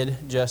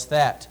did just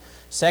that.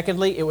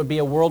 Secondly, it would be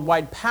a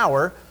worldwide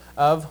power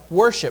of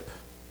worship.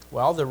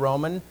 Well, the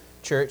Roman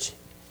Church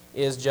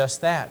is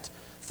just that.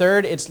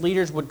 Third, its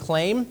leaders would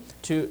claim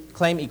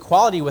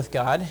equality with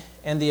God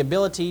and the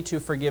ability to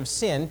forgive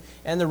sin,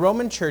 and the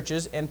Roman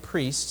churches and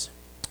priests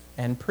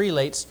and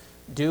prelates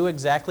do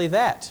exactly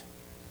that.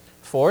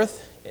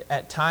 Fourth,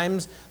 at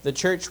times the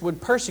church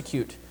would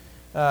persecute,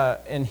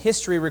 and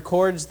history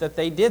records that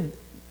they did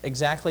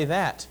exactly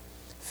that.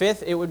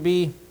 Fifth, it would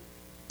be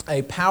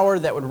a power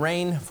that would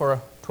reign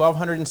for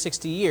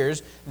 1,260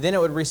 years, then it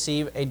would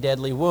receive a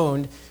deadly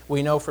wound.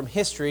 We know from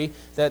history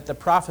that the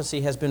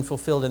prophecy has been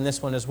fulfilled in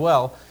this one as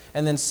well.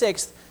 And then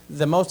sixth,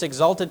 the most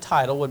exalted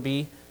title would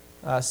be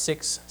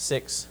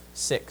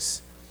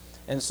 666.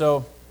 And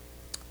so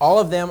all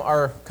of them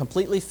are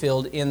completely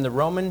filled in the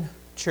Roman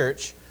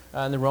church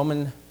and the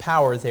Roman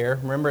power there.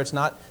 Remember, it's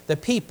not the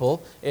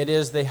people, it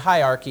is the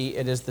hierarchy,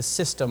 it is the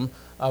system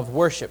of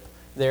worship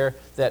there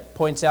that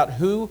points out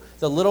who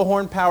the little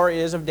horn power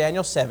is of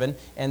Daniel 7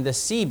 and the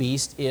sea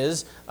beast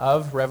is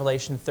of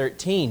Revelation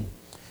 13.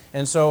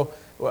 And so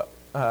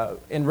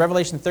in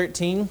Revelation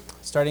 13,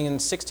 starting in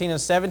 16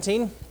 and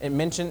 17,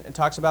 it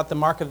talks about the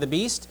mark of the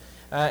beast.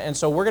 And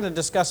so we're going to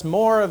discuss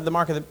more of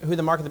who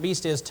the mark of the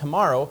beast is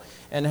tomorrow,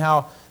 and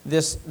how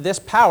this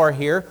power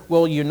here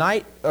will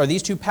unite, or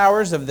these two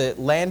powers of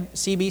the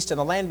sea beast and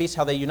the land beast,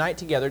 how they unite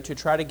together to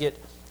try to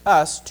get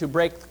us to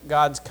break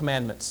God's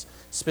commandments,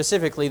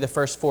 specifically the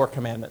first 4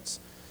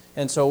 commandments.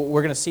 And so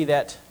we're going to see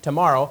that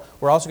tomorrow.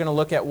 We're also going to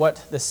look at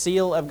what the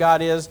seal of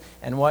God is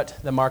and what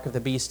the mark of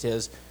the beast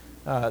is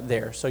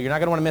there. So you're not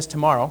going to want to miss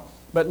tomorrow.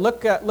 But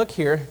look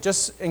here,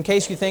 just in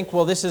case you think,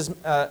 well, this is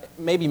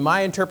maybe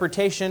my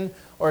interpretation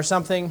or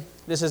something.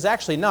 This is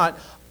actually not.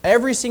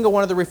 Every single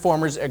one of the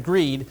reformers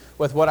agreed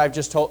with what I've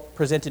just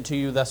presented to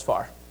you thus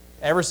far.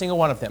 Every single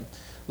one of them.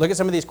 Look at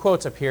some of these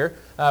quotes up here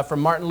from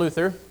Martin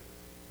Luther.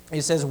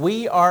 He says,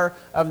 "We are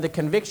of the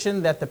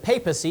conviction that the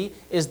papacy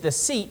is the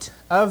seat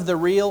of the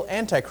real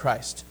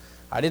Antichrist."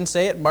 I didn't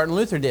say it, Martin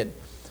Luther did.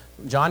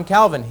 John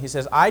Calvin, he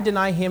says, "I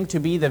deny him to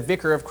be the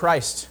vicar of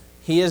Christ.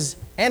 He is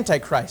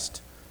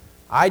Antichrist.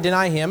 I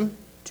deny him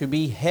to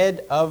be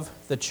head of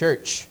the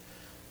church."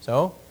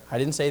 So, I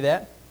didn't say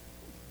that.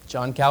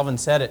 John Calvin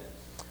said it.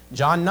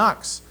 John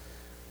Knox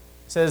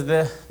says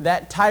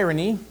that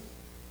tyranny,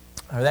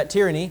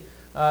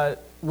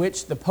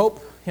 which the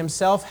Pope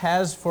himself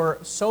has for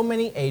so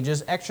many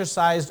ages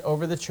exercised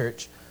over the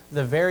church,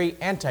 the very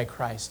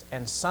Antichrist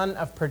and son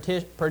of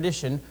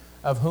perdition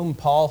of whom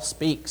Paul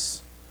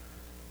speaks.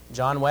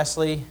 John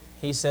Wesley,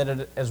 he said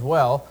it as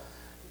well.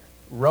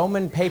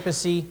 Roman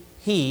papacy,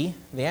 he,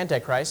 the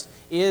Antichrist,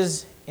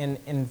 is in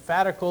an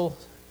emphatical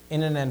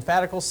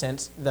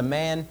sense the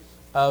man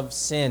of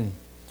sin.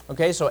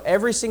 Okay, so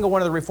every single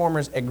one of the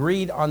reformers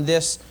agreed on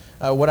this,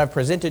 what I've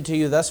presented to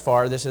you thus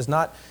far. This is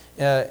not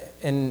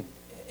an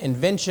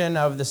invention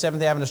of the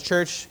Seventh-day Adventist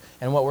Church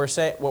and what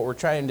we're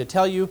trying to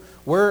tell you.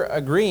 We're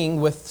agreeing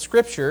with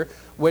Scripture,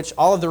 which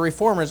all of the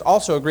reformers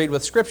also agreed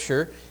with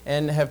Scripture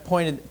and have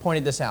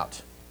pointed this out.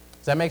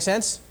 Does that make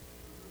sense?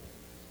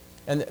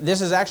 And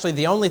this is actually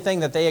the only thing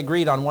that they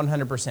agreed on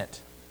 100%.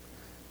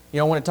 You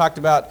know, when it talked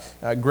about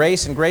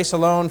grace and grace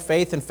alone,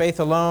 faith and faith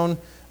alone,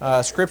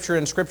 Scripture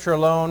and Scripture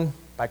alone,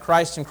 by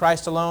Christ and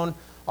Christ alone,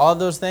 all of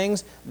those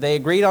things, they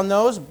agreed on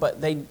those,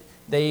 but they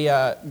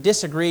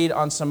disagreed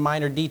on some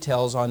minor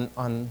details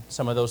on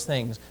some of those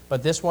things.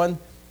 But this one,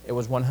 it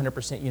was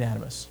 100%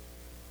 unanimous.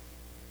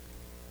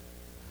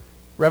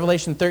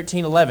 Revelation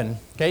 13:11.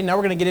 Okay, now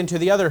we're going to get into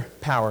the other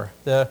power,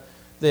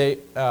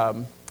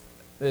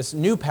 this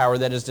new power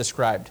that is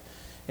described.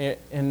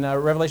 In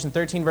Revelation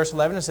 13, verse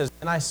 11, it says,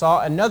 "And I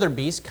saw another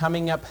beast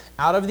coming up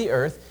out of the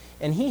earth,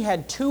 and he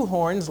had 2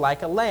 horns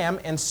like a lamb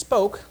and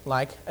spoke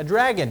like a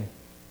dragon."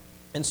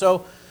 And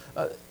so,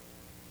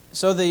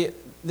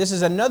 this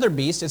is another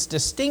beast. It's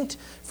distinct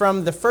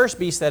from the first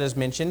beast that is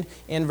mentioned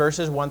in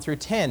verses 1 through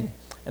 10.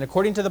 And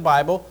according to the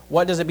Bible,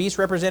 what does a beast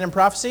represent in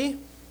prophecy?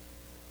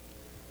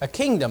 A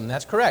kingdom,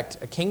 that's correct.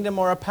 A kingdom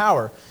or a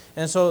power.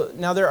 And so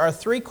now there are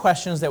 3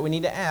 questions that we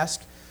need to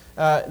ask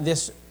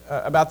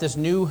about this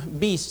new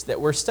beast that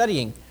we're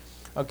studying.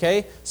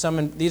 Okay,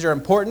 these are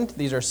important,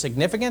 these are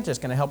significant, it's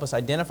going to help us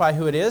identify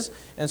who it is.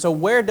 And so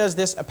where does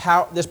this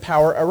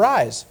power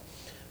arise?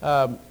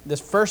 This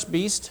first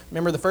beast,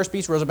 remember the first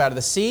beast rose up out of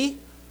the sea,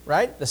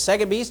 right? The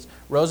second beast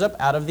rose up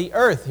out of the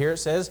earth. Here it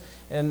says,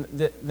 and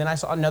then I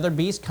saw another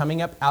beast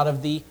coming up out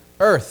of the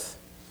earth.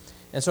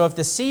 And so if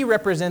the sea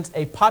represents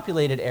a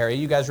populated area,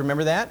 you guys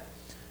remember that,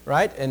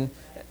 right? And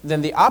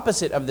then the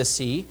opposite of the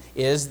sea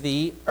is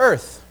the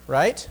earth,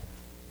 right?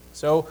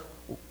 So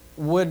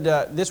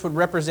this would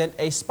represent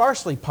a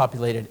sparsely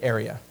populated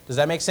area. Does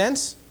that make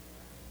sense?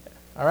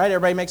 All right,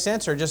 everybody make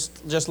sense, or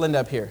just Linda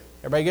up here?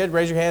 Everybody good?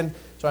 Raise your hand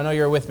so I know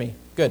you're with me.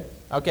 Good.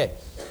 Okay.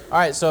 All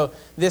right, so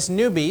this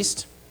new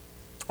beast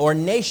or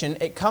nation,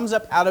 it comes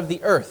up out of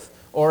the earth,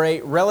 or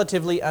a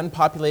relatively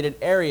unpopulated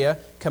area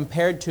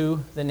compared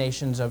to the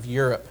nations of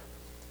Europe.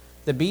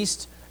 The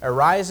beast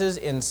arises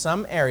in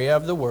some area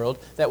of the world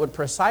that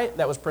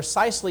was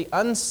precisely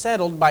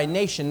unsettled by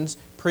nations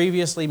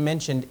previously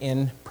mentioned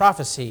in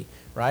prophecy,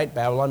 right?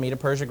 Babylon, Medo,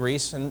 Persia,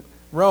 Greece, and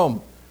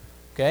Rome.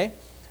 Okay?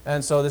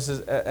 And so this is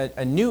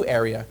a new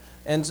area.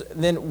 And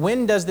then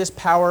when does this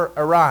power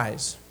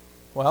arise?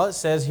 Well, it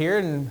says here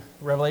in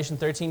Revelation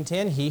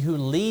 13:10, "He who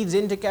leads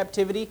into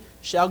captivity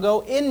shall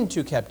go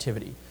into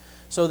captivity."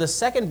 So the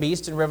second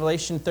beast in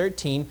Revelation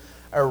 13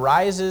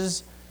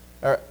 arises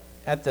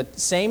at the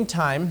same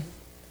time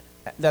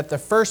that the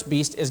first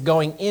beast is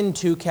going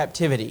into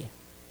captivity.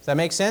 Does that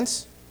make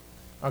sense?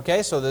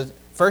 Okay, so the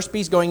first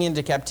beast going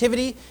into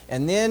captivity,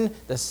 and then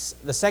the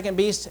second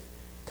beast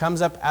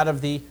comes up out of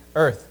the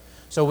earth.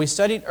 So we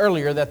studied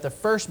earlier that the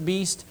first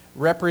beast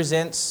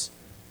represents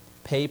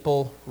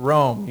papal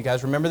Rome. You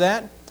guys remember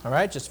that? All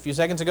right, just a few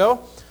seconds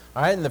ago.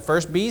 All right, and the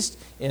first beast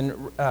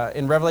in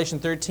Revelation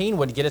 13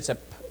 would get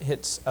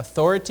its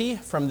authority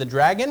from the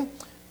dragon,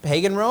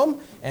 pagan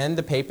Rome, and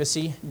the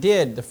papacy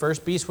did. The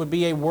first beast would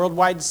be a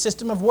worldwide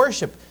system of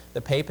worship.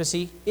 The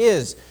papacy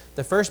is.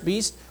 The first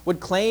beast would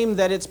claim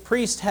that its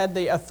priest had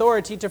the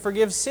authority to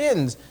forgive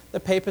sins. The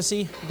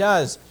papacy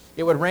does.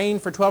 It would reign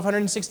for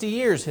 1,260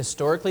 years.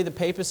 Historically, the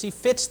papacy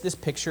fits this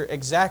picture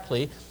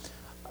exactly.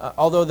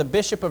 Although the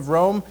Bishop of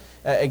Rome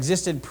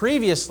existed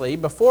previously,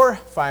 before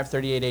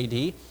 538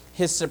 A.D.,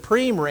 his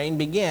supreme reign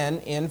began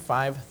in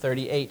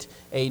 538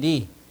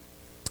 A.D.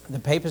 The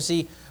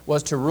papacy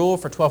was to rule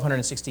for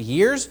 1,260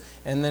 years,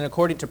 and then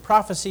according to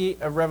prophecy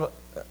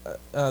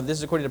this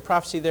is according to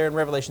prophecy there in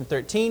Revelation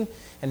 13, and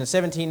in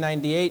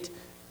 1798,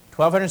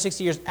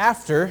 1,260 years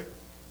after,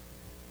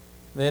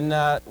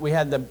 then we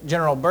had the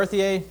General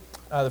Berthier,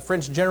 the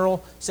French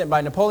general sent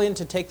by Napoleon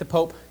to take the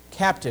Pope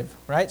captive,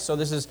 right? So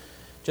this is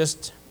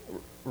just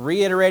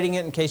reiterating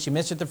it in case you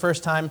missed it the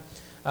first time.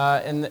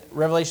 And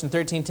Revelation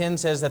 13:10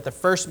 says that the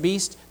first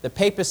beast, the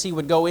papacy,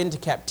 would go into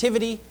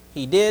captivity.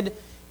 He did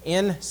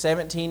in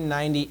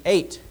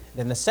 1798.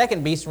 Then the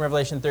second beast in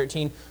Revelation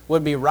 13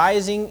 would be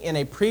rising in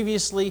a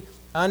previously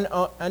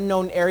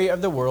unknown area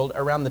of the world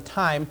around the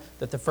time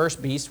that the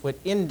first beast went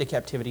into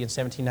captivity in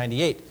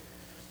 1798.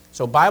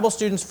 So Bible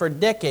students for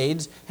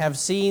decades have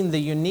seen the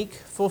unique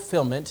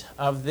fulfillment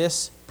of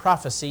this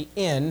prophecy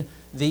in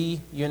the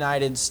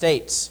United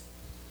States.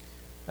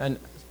 And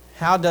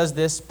how does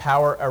this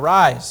power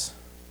arise?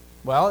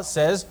 Well, it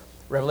says,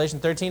 Revelation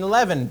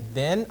 13:11,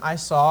 "Then I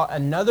saw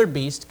another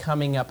beast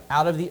coming up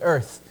out of the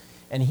earth,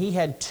 and he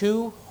had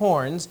 2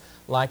 horns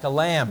like a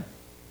lamb."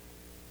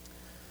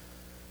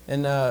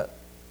 And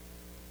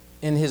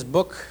in his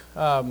book,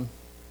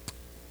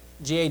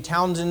 G.A.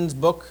 Townsend's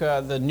book,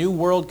 The New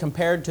World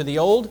Compared to the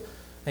Old,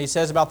 he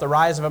says about the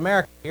rise of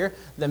America here,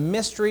 "The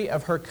mystery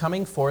of her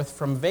coming forth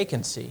from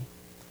vacancy.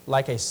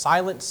 Like a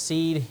silent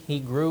seed, we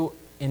grew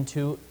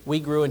into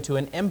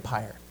an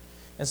empire."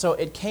 And so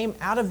it came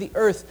out of the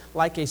earth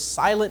like a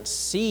silent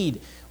seed.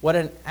 What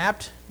an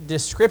apt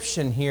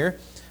description here.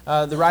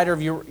 The writer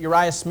of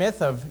Uriah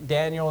Smith of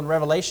Daniel and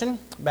Revelation,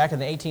 back in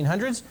the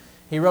 1800s,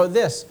 he wrote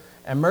this: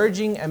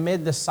 "Emerging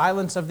amid the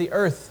silence of the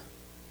earth,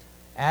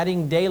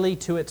 adding daily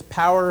to its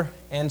power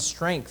and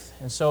strength."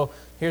 And so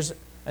here's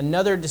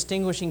another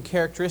distinguishing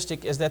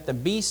characteristic, is that the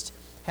beast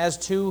has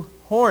 2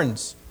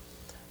 horns,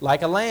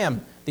 like a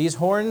lamb. These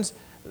horns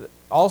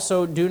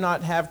also do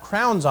not have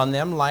crowns on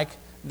them like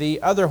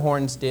the other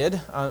horns did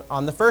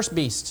on the first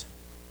beast.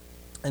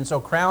 And so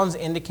crowns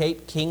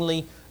indicate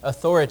kingly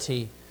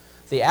authority.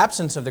 The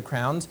absence of the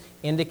crowns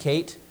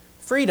indicate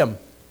freedom.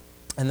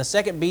 And the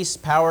second beast's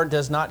power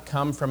does not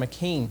come from a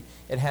king.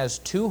 It has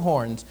 2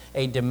 horns,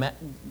 a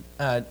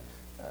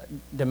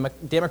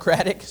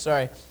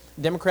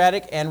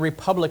democratic and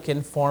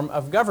republican form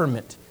of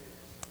government.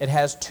 It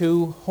has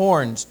 2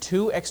 horns,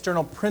 2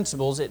 external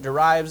principles it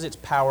derives its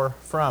power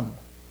from.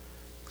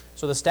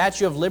 So the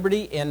Statue of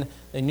Liberty in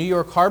the New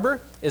York Harbor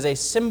is a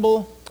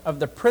symbol of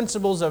the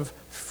principles of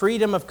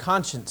freedom of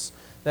conscience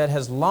that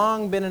has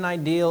long been an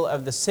ideal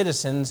of the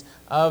citizens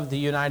of the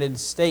United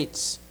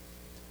States.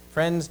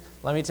 Friends,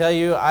 let me tell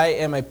you, I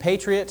am a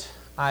patriot.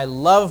 I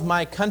love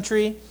my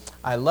country.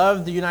 I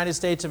love the United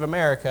States of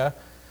America.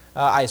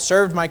 I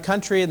served my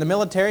country in the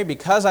military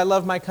because I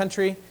love my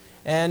country,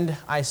 and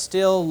I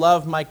still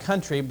love my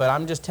country, but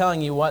I'm just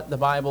telling you what the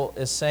Bible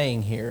is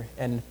saying here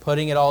and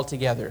putting it all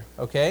together,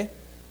 okay?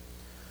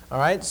 All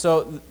right,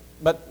 so,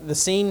 but the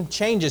scene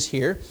changes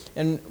here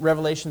in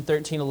Revelation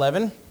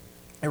 13:11.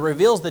 It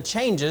reveals the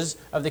changes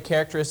of the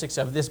characteristics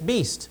of this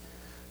beast,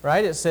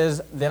 right? It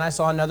says, "Then I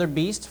saw another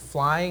beast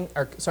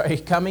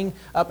coming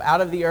up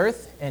out of the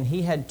earth, and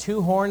he had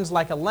 2 horns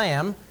like a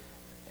lamb,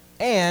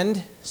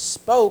 and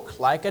spoke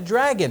like a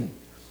dragon."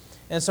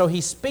 And so he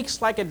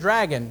speaks like a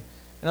dragon.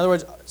 In other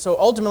words, so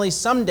ultimately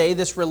someday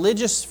this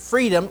religious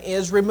freedom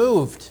is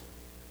removed.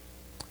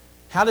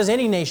 How does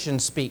any nation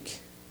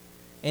speak?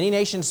 Any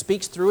nation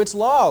speaks through its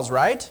laws,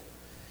 right?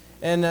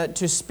 And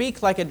to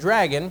speak like a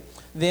dragon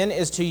then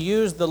is to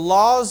use the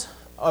laws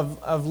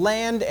of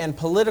land and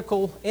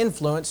political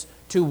influence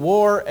to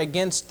war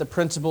against the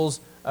principles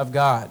of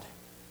God.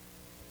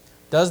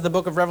 Does the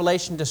book of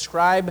Revelation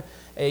describe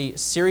a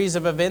series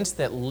of events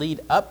that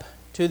lead up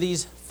to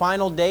these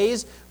final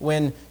days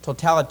when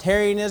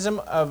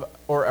totalitarianism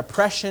or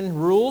oppression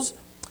rules,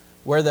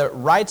 where the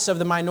rights of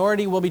the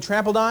minority will be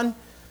trampled on?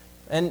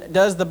 And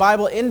does the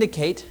Bible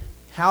indicate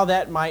how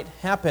that might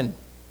happen?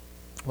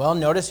 Well,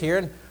 notice here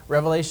in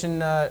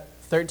Revelation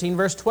 13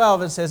 verse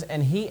 12, it says,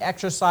 "And he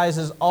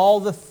exercises all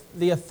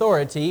the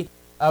authority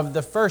of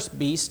the first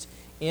beast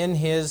in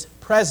his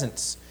presence."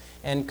 presence,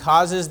 and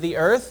causes the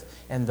earth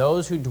and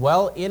those who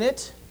dwell in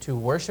it to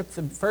worship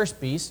the first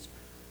beast,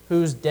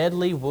 whose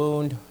deadly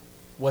wound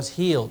was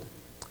healed.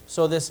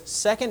 So this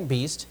second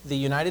beast, the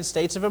United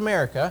States of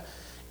America,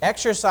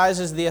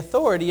 exercises the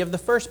authority of the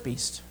first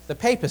beast, the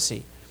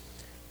papacy,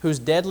 whose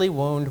deadly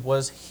wound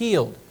was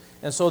healed.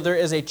 And so there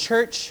is a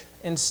church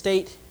and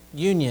state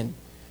union.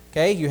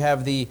 Okay, you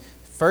have the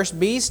first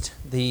beast,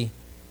 the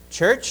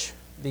church,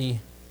 the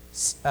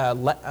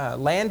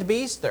land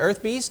beast, the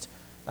earth beast,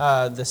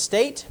 the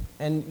state,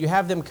 and you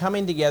have them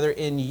coming together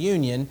in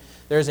union.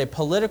 There's a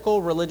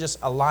political religious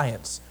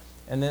alliance,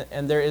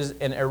 and there is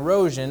an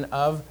erosion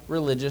of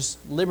religious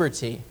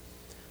liberty.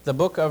 The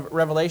book of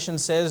Revelation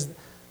says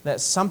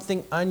that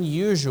something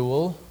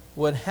unusual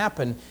would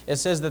happen. It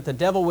says that the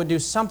devil would do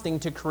something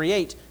to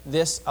create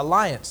this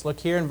alliance. Look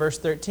here in verse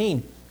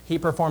 13. He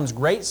performs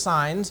great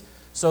signs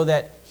so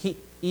that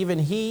even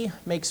he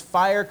makes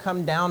fire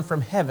come down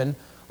from heaven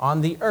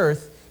on the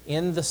earth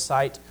in the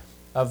sight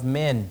of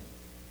men.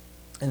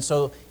 And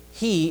so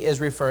he is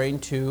referring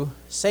to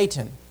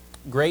Satan.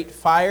 Great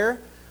fire.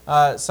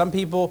 Some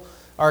people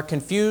are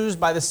confused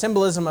by the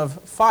symbolism of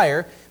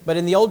fire, but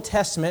in the Old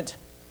Testament,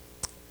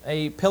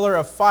 a pillar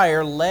of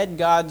fire led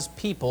God's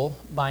people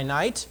by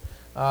night.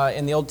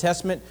 In the Old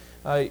Testament,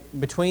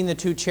 between the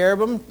two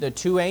cherubim, the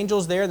two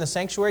angels there in the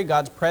sanctuary,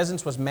 God's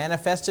presence was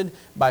manifested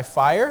by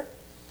fire.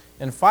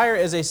 And fire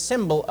is a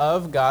symbol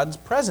of God's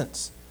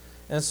presence.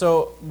 And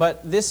so,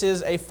 but this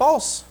is a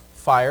false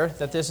fire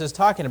that this is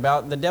talking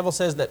about. The devil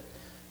says that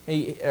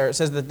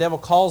the devil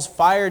calls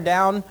fire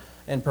down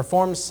and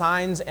performs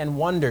signs and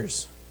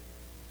wonders.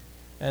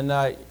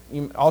 And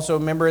you also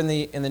remember in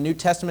the New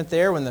Testament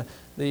there when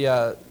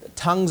the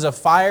tongues of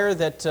fire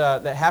that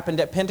happened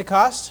at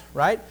Pentecost,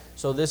 right?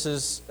 So this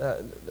is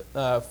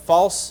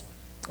false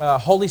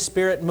Holy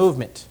Spirit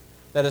movement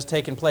that has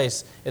taken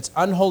place. It's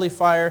unholy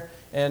fire,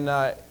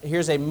 and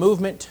here's a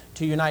movement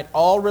to unite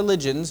all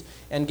religions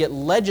and get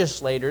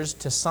legislators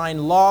to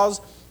sign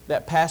laws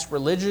that pass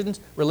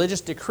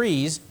religious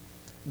decrees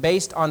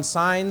based on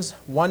signs,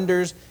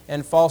 wonders,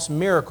 and false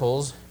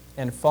miracles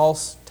and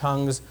false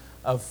tongues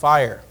of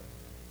fire.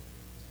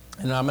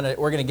 And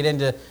we're going to get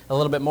into a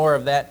little bit more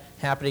of that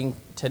happening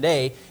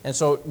today. And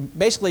so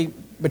basically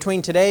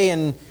between today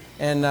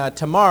and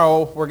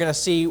tomorrow, we're going to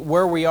see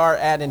where we are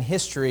at in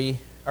history,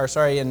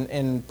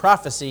 in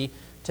prophecy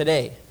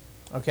today.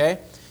 Okay?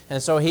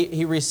 And so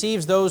he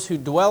receives those who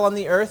dwell on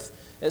the earth,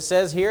 it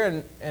says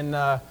here,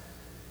 and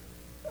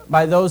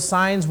by those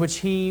signs which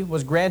he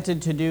was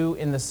granted to do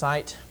in the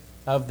sight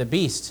of the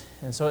beast.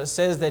 And so it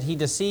says that he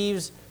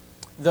deceives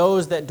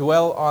those that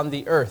dwell on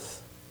the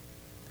earth.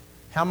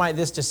 How might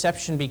this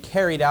deception be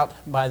carried out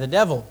by the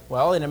devil?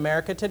 Well, in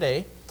America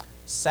today,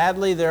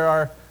 sadly, there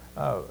are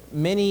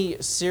many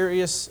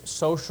serious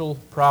social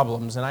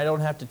problems. And I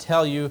don't have to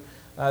tell you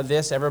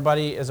this.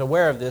 Everybody is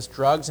aware of this.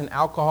 Drugs and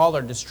alcohol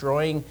are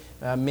destroying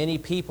many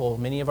people,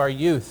 many of our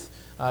youth.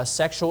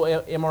 Sexual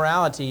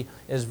immorality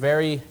is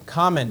very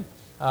common.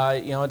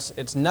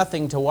 It's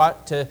nothing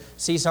to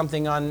see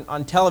something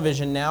on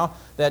television now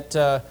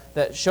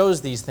that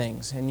shows these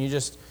things. And you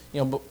just,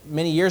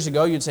 many years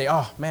ago you'd say,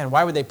 oh man,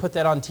 why would they put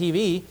that on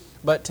TV?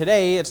 But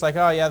today it's like,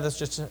 oh yeah, that's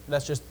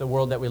just the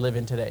world that we live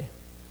in today.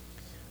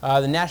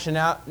 The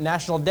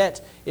national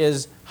debt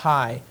is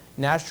high.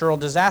 Natural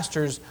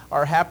disasters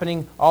are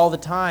happening all the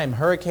time.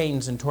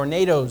 Hurricanes and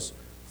tornadoes,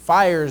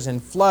 fires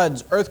and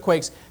floods,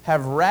 earthquakes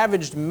have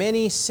ravaged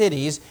many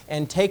cities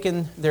and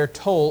taken their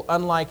toll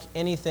unlike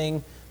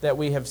anything that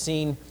we have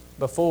seen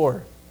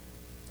before.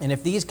 And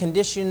if these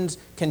conditions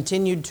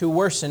continued to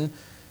worsen,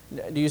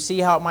 do you see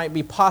how it might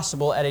be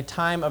possible at a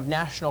time of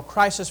national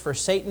crisis for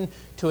Satan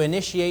to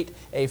initiate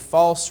a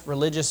false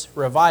religious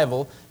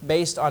revival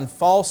based on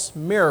false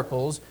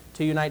miracles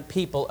to unite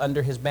people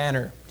under his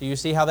banner? Do you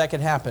see how that could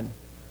happen?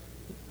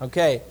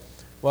 Okay,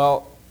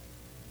 well,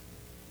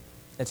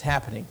 it's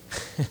happening.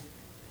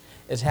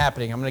 It's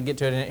happening. I'm going to get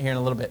to it here in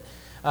a little bit.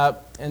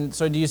 And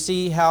so do you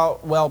see how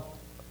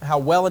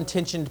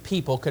well-intentioned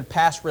people could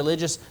pass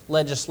religious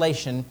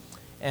legislation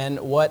and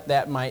what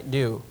that might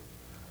do?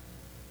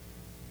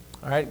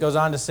 All right, it goes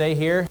on to say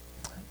here,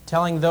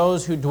 telling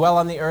those who dwell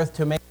on the earth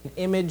to make an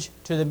image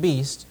to the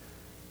beast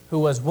who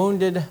was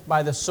wounded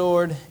by the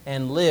sword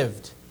and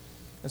lived.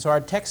 And so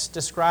our text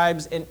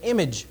describes an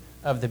image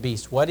of the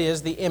beast. What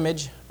is the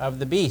image of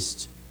the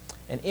beast?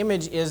 An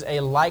image is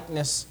a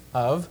likeness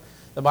of.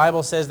 The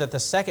Bible says that the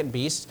second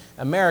beast,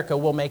 America,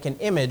 will make an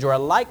image or a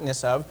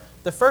likeness of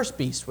the first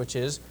beast, which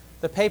is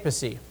the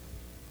papacy.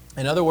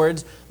 In other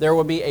words, there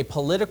will be a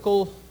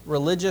political,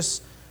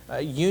 religious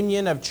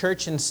union of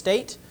church and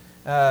state,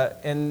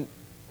 and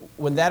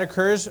when that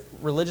occurs,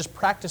 religious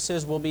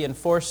practices will be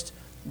enforced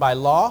by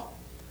law,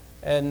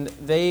 and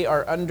they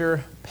are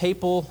under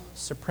papal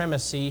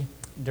supremacy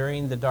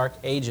during the Dark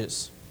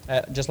Ages,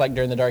 just like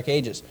during the Dark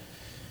Ages.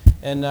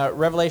 In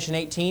Revelation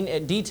 18,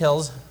 it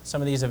details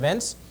some of these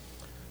events.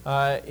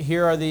 These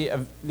are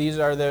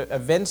the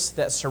events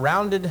that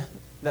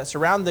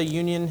surround the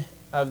union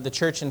of the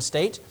church and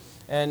state.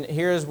 And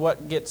here's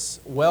what gets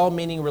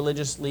well-meaning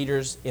religious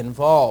leaders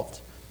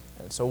involved.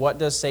 And so what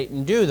does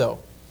Satan do, though?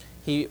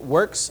 He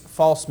works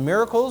false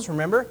miracles,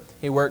 remember?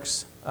 He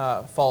works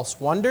false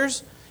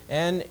wonders,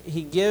 and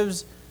he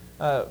gives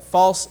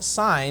false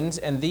signs,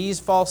 and these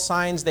false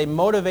signs, they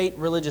motivate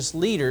religious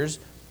leaders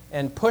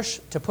and push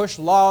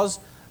laws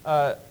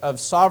of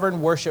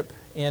sovereign worship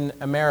in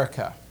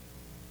America.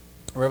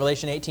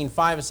 Revelation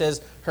 18:5, it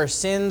says, "Her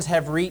sins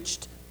have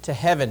reached to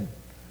heaven."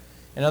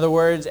 In other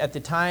words, at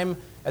the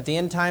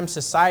end time,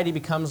 society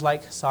becomes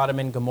like Sodom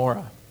and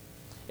Gomorrah.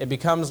 It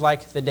becomes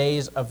like the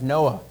days of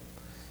Noah.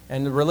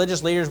 And the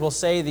religious leaders will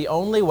say the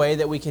only way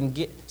that we can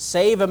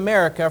save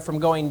America from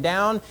going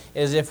down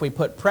is if we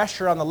put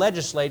pressure on the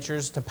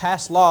legislatures to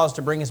pass laws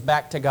to bring us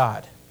back to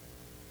God.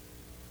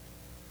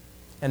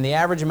 And the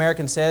average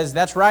American says,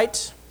 that's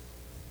right.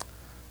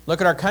 Look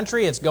at our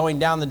country, it's going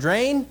down the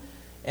drain,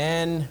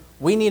 and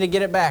we need to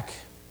get it back.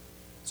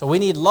 So we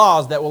need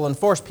laws that will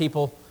enforce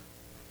people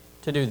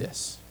to do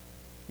this.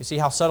 You see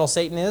how subtle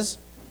Satan is?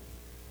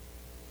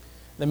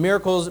 The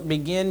miracles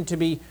begin to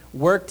be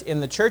worked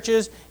in the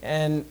churches,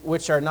 and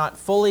which are not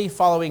fully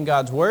following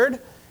God's word.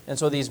 And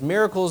so these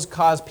miracles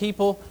cause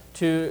people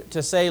to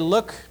say,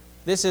 look,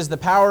 this is the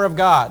power of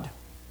God.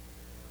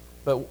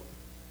 But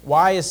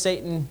why is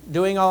Satan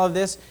doing all of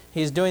this?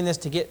 He's doing this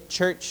to get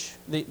church,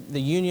 the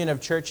union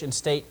of church and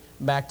state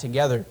back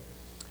together.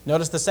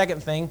 Notice the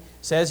second thing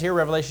says here,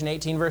 Revelation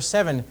 18, verse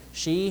 7,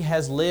 she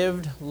has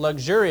lived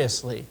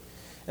luxuriously.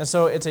 And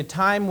so it's a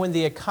time when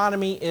the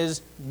economy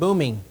is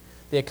booming.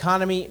 The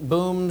economy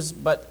booms,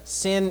 but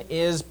sin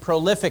is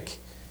prolific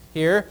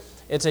here.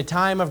 It's a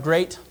time of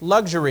great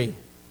luxury.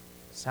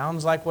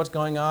 Sounds like what's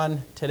going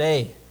on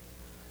today.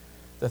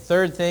 The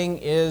third thing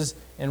is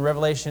in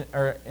Revelation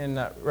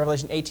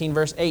 18,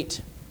 verse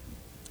 8.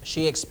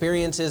 She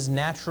experiences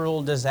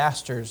natural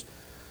disasters.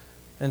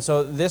 And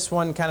so this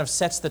one kind of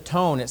sets the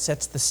tone. It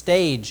sets the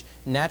stage.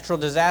 Natural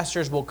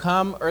disasters will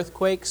come,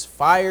 earthquakes,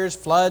 fires,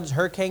 floods,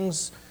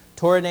 hurricanes,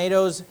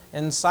 tornadoes,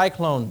 and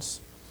cyclones.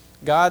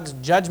 God's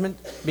judgment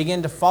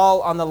begin to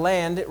fall on the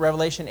land,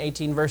 Revelation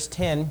 18, verse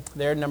 10,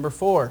 there, number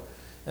 4.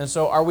 And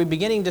so are we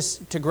beginning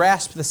to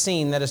grasp the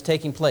scene that is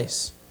taking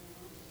place?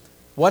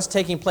 What's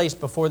taking place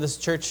before this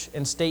church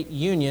and state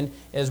union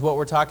is what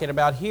we're talking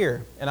about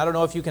here. And I don't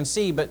know if you can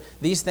see, but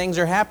these things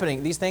are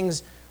happening. These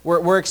things,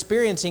 we're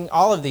experiencing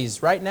all of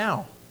these right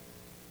now.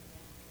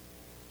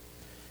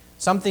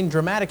 Something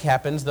dramatic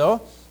happens,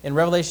 though. In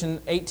Revelation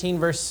 18,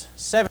 verse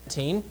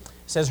 17, it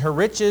says, her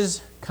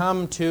riches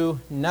come to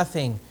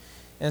nothing.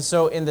 And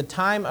so in the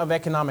time of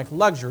economic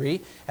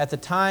luxury, at the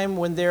time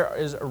when there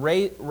is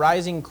a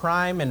rising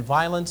crime and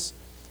violence,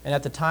 and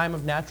at the time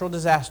of natural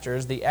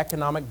disasters, the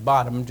economic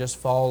bottom just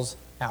falls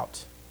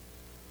out.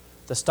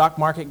 The stock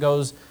market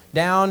goes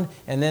down,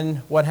 and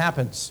then what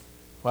happens?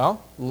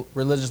 Well,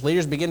 religious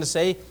leaders begin to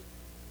say,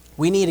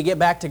 we need to get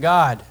back to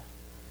God.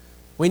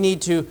 We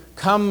need to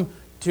come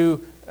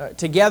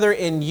together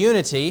in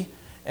unity,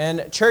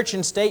 and church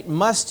and state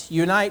must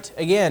unite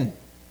again.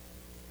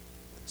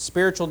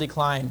 Spiritual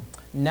decline,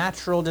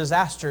 natural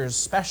disasters,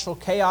 special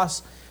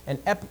chaos, and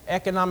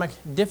economic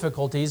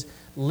difficulties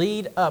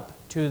lead up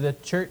to the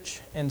church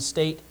and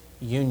state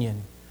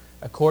union.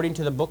 According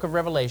to the book of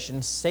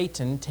Revelation,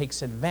 Satan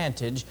takes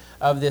advantage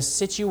of this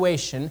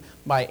situation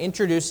by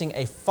introducing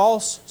a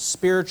false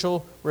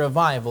spiritual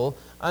revival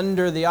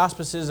under the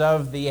auspices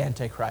of the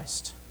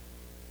Antichrist.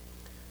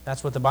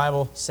 That's what the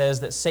Bible says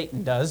that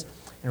Satan does.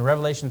 In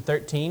Revelation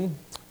 13,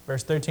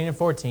 verse 13 and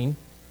 14,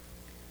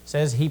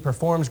 says he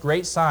performs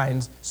great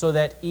signs so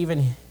that he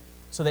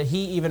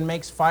even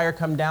makes fire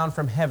come down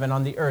from heaven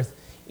on the earth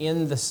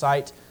in the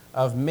sight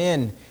of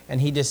men,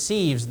 and he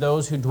deceives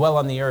those who dwell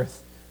on the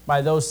earth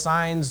by those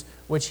signs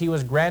which he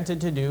was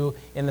granted to do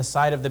in the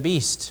sight of the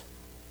beast.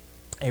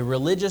 A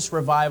religious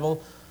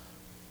revival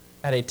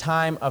at a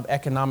time of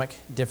economic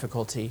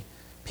difficulty.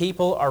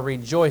 People are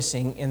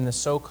rejoicing in the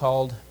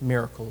so-called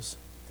miracles.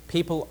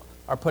 People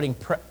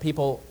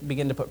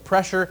begin to put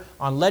pressure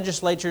on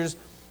legislatures.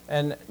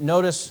 And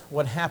notice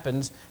what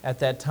happens at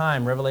that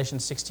time. Revelation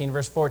 16,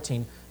 verse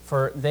 14.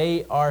 For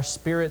they are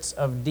spirits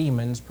of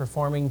demons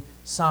performing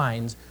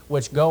signs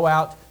which go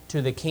out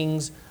to the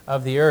kings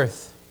of the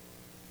earth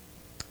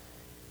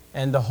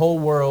and the whole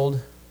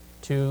world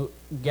to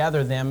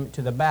gather them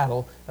to the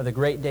battle of the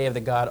great day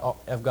of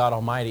God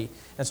Almighty.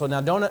 And so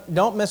now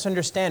don't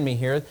misunderstand me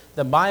here.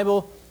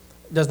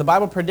 Does the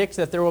Bible predict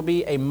that there will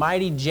be a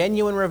mighty,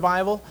 genuine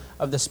revival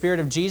of the Spirit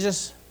of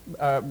Jesus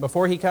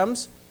before He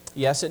comes?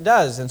 Yes, it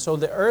does. And so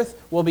the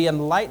earth will be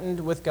enlightened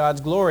with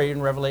God's glory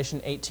in Revelation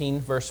 18,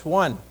 verse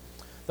 1.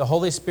 The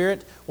Holy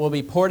Spirit will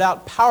be poured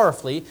out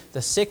powerfully.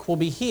 The sick will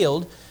be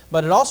healed.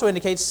 But it also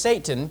indicates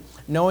Satan,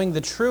 knowing the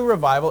true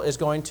revival is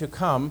going to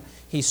come,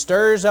 he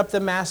stirs up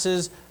the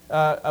masses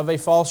of a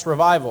false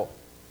revival.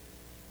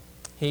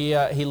 He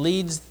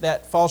leads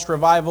that false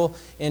revival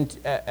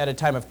at a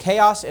time of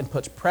chaos and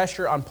puts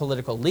pressure on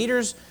political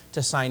leaders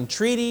to sign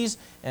treaties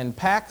and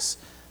pacts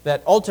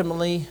that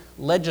ultimately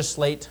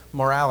legislate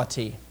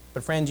morality.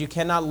 But friends, you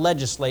cannot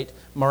legislate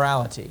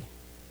morality.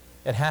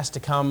 It has to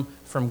come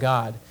from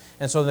God.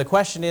 And so the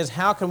question is,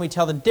 how can we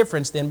tell the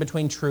difference then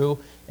between true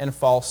and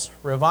false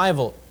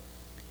revival?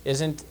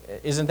 Isn't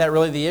that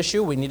really the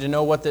issue? We need to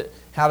know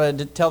how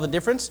to tell the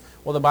difference.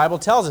 Well, the Bible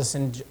tells us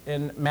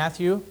in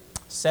Matthew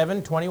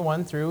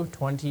 7:21 through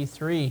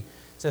 23. It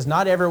says,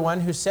 "Not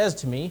everyone who says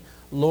to me,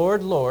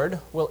 'Lord, Lord,'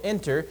 will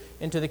enter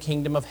into the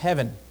kingdom of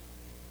heaven."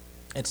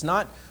 It's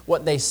not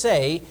what they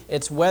say,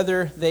 it's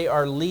whether they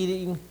are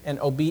living an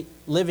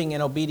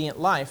obedient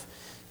life.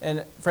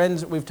 And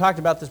friends, we've talked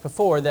about this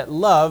before, that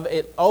love,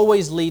 it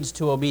always leads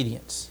to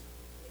obedience.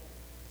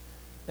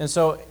 And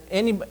so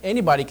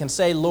anybody can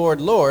say, "Lord,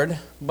 Lord,"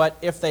 but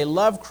if they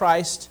love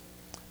Christ,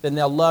 then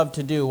they'll love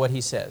to do what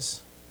He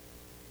says.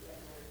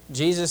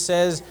 Jesus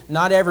says,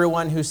 "Not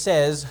everyone who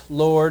says,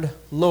 'Lord,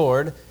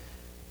 Lord,'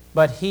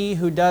 but he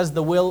who does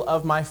the will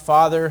of my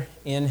Father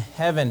in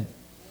heaven."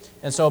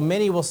 And so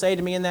many will say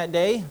to me in that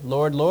day,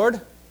 "Lord,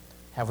 Lord,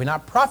 have we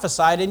not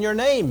prophesied in your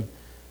name?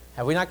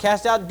 Have we not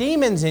cast out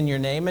demons in your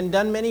name and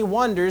done many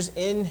wonders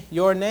in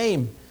your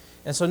name?"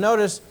 And so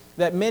notice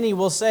that many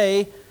will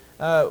say,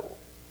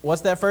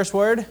 what's that first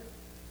word?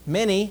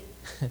 Many.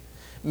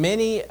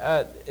 Many,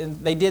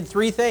 they did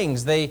three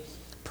things. They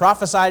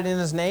prophesied in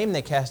His name,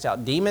 they cast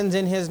out demons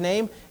in His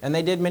name, and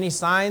they did many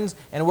signs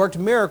and worked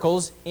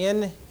miracles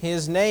in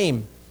His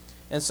name.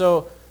 And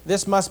so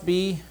this must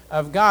be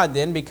of God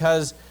then,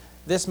 because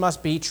this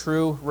must be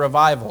true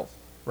revival,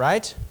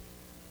 right?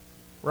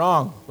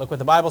 Wrong. Look what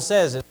the Bible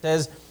says. It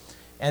says,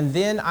 "And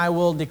then I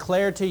will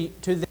declare to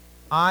them,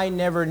 I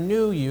never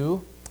knew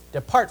you.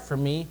 Depart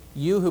from me,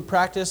 you who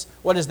practice,"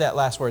 what is that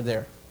last word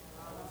there?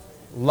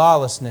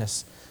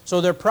 Lawlessness.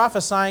 So they're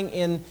prophesying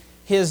in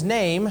His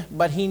name,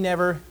 but He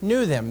never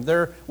knew them.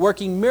 They're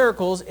working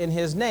miracles in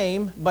His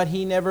name, but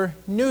He never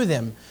knew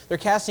them. They're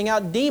casting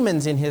out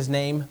demons in His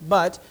name,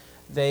 but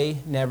they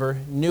never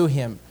knew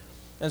Him.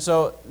 And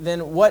so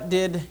then what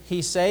did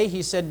He say?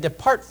 He said,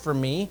 "Depart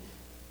from me,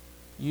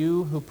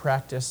 you who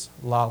practice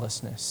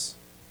lawlessness."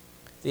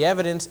 The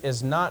evidence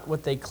is not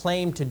what they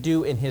claim to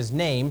do in His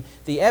name.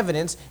 The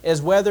evidence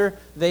is whether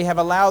they have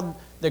allowed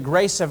the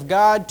grace of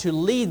God to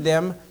lead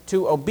them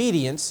to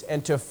obedience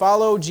and to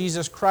follow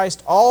Jesus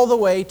Christ all the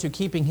way to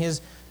keeping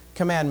His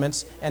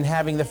commandments and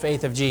having the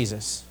faith of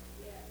Jesus.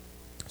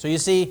 So you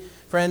see,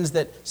 friends,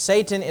 that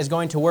Satan is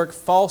going to work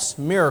false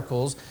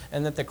miracles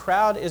and that the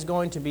crowd is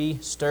going to be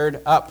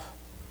stirred up.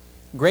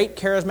 Great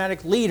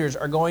charismatic leaders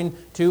are going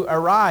to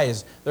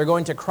arise. They're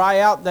going to cry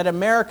out that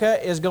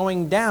America is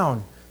going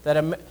down.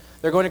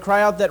 They're going to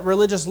cry out that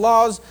religious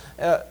laws,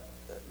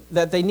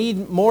 that they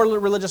need more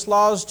religious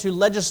laws to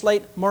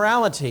legislate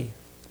morality.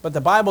 But the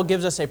Bible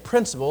gives us a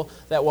principle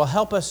that will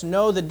help us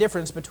know the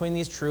difference between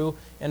these true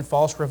and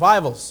false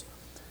revivals.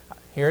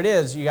 Here it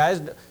is, you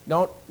guys.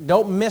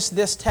 Don't miss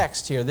this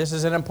text here. This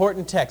is an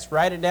important text.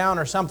 Write it down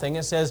or something.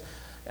 It says,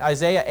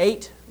 Isaiah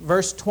 8,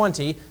 verse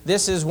 20.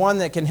 This is one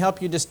that can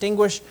help you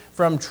distinguish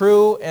from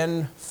true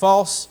and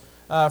false,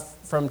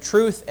 from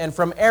truth and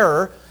from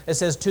error. It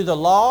says, "To the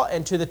law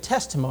and to the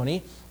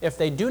testimony, if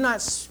they do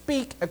not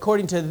speak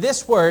according to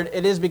this word,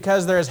 it is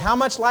because there is how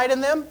much light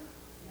in them?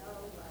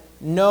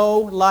 No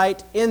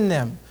light in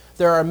them."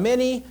 There are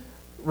many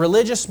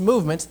religious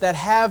movements that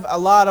have a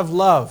lot of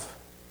love.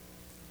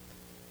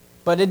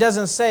 But it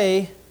doesn't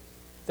say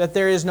that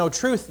there is no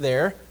truth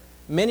there.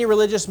 Many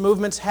religious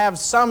movements have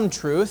some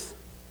truth.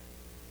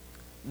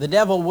 The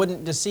devil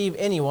wouldn't deceive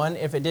anyone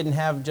if it didn't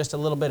have just a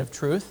little bit of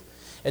truth.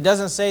 It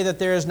doesn't say that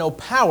there is no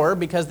power,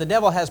 because the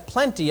devil has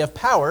plenty of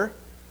power.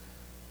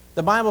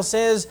 The Bible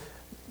says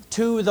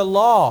to the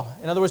law,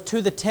 in other words,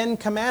 to the 10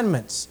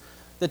 Commandments,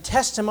 the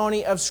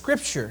testimony of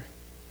Scripture.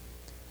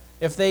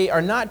 If they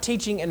are not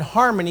teaching in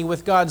harmony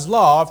with God's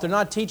law, if they're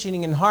not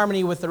teaching in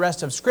harmony with the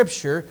rest of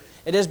Scripture,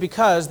 it is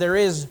because there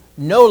is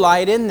no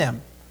light in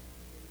them.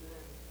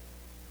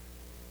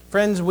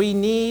 Friends, we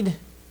need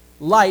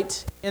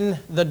light in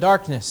the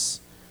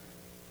darkness.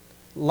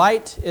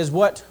 Light is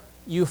what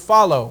you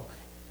follow.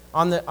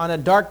 On a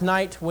dark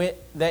night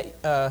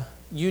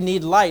you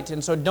need light.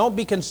 And so don't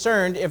be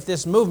concerned if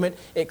this movement,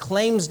 it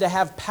claims to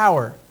have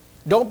power.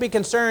 Don't be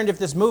concerned if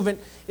this movement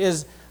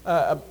is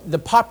the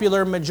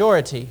popular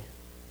majority.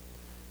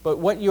 But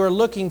what you're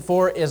looking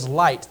for is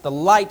light, the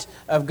light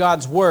of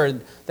God's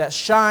Word that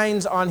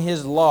shines on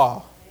His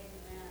law.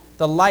 Amen.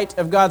 The light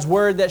of God's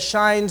Word that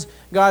shines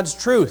God's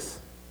truth.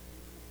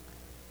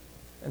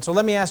 And so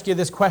let me ask you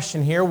this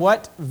question here.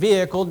 What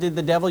vehicle did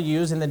the devil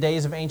use in the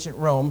days of ancient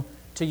Rome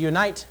to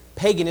unite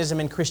paganism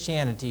and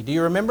Christianity? Do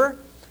you remember?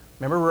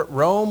 Remember,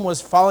 Rome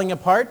was falling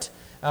apart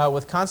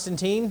with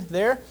Constantine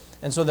there.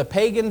 And so the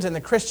pagans and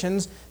the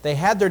Christians, they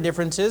had their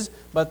differences,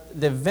 but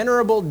the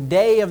venerable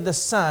day of the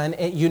sun,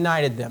 it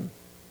united them.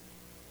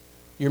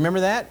 You remember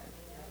that?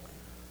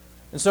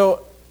 And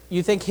so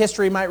you think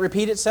history might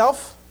repeat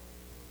itself?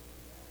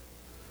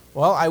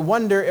 Well, I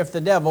wonder if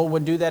the devil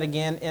would do that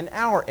again in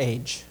our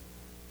age.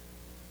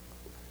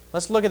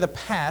 Let's look at the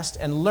past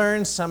and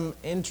learn some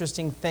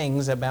interesting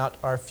things about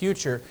our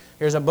future.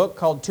 Here's a book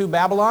called Two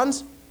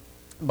Babylons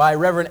by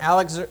Reverend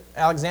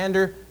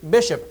Alexander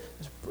Bishop.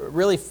 It's a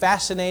really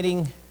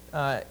fascinating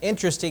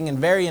interesting and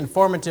very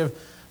informative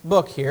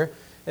book here.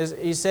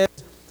 He says,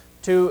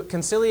 to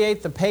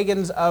conciliate the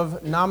pagans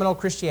of nominal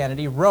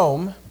Christianity,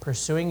 Rome,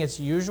 pursuing its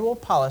usual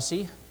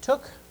policy,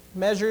 took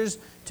measures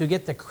to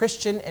get the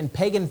Christian and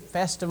pagan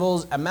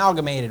festivals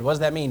amalgamated. What does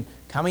that mean?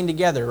 Coming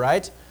together,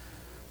 right?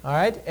 All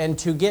right, and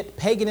to get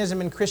paganism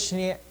and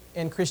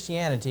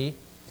Christianity,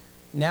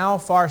 now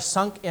far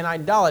sunk in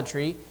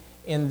idolatry,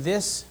 in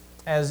this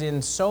as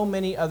in so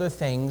many other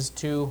things,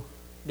 to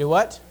do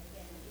what?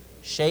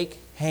 Shake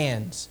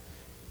hands.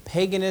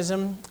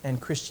 Paganism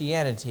and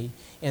Christianity,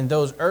 in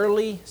those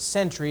early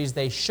centuries,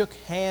 they shook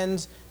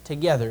hands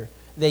together.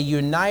 They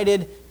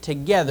united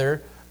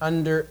together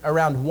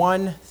around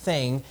one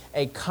thing,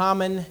 a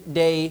common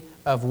day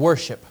of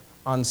worship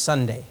on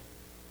Sunday.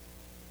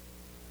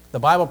 The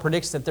Bible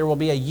predicts that there will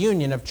be a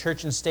union of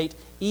church and state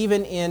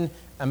even in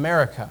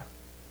America,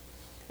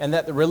 and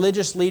that the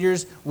religious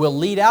leaders will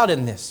lead out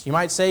in this. You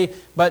might say,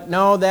 but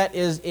no, that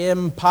is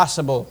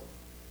impossible.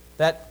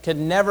 That could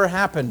never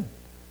happen.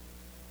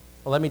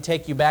 Well, let me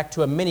take you back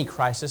to a mini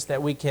crisis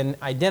that we can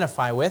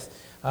identify with.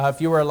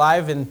 If you were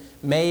alive in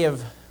May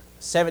of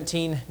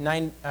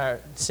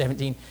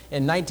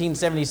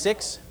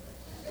 1976,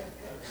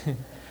 in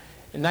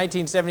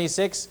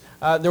 1976,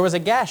 there was a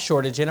gas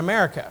shortage in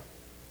America.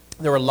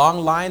 There were long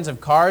lines of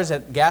cars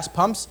at gas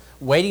pumps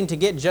waiting to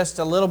get just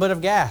a little bit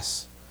of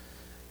gas.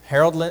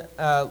 Harold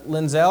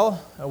Lindsell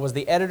was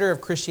the editor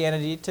of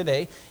Christianity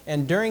Today,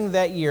 and during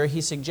that year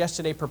he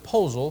suggested a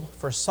proposal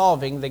for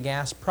solving the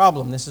gas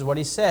problem. This is what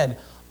he said: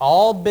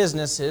 all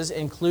businesses,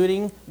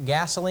 including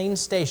gasoline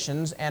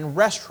stations and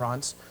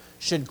restaurants,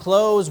 should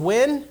close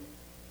when?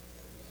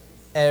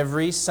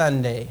 Every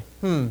Sunday.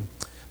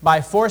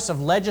 By force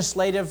of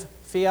legislative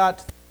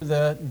fiat,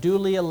 the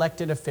duly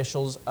elected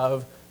officials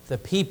of the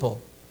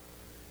people.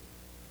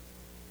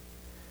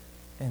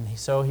 And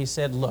so he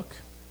said, look,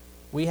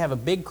 we have a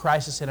big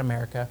crisis in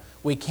America.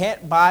 We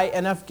can't buy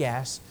enough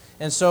gas.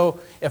 And so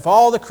if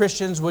all the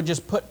Christians would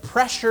just put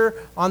pressure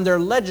on their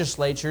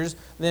legislators,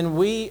 then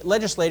we'll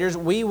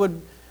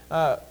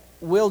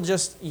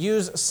just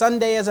use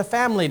Sunday as a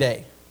family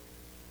day.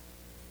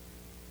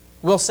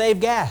 We'll save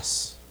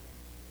gas.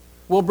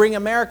 We'll bring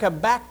America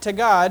back to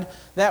God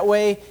that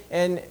way,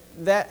 and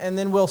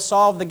then we'll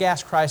solve the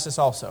gas crisis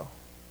also.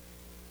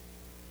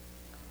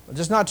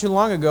 Just not too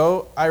long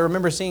ago, I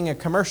remember seeing a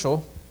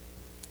commercial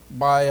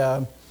by,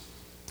 I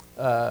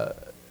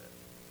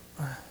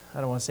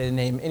don't want to say the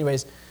name.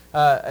 Anyways,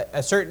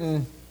 a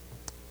certain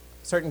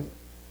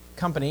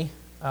company,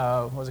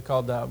 what was it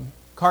called?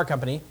 Car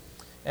company,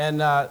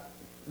 and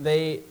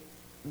they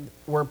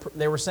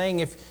were saying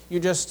if you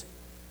just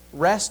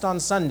rest on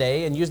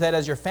Sunday and use that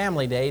as your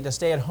family day to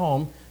stay at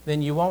home,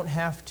 then you won't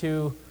have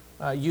to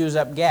use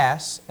up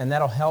gas, and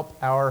that'll help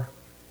our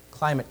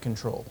climate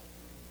control.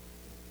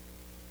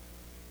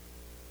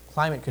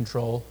 Climate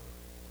control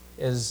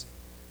is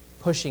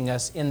pushing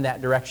us in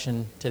that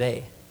direction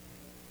today.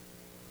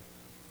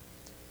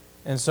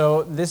 And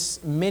so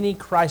this mini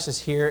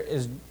crisis here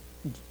is,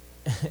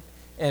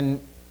 and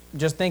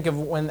just think of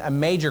when a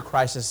major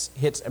crisis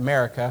hits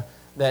America,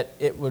 that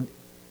they'll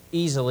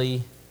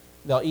easily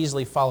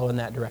follow in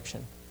that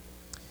direction.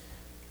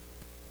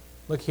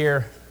 Look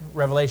here,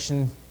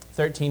 Revelation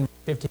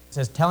 13:15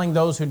 says, telling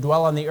those who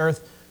dwell on the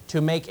earth to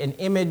make an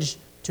image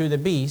to the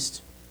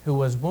beast who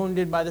was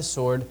wounded by the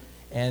sword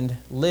and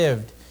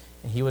lived.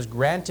 And he was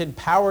granted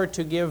power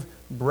to give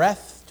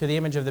breath to the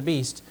image of the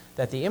beast,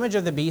 that the image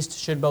of the beast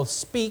should both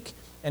speak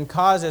and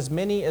cause as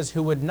many as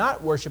who would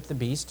not worship the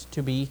beast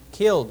to be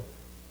killed.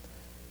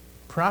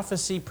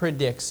 Prophecy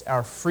predicts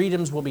our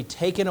freedoms will be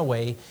taken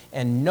away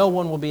and no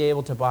one will be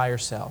able to buy or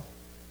sell.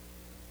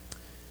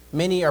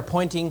 Many are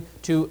pointing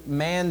to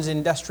man's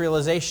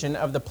industrialization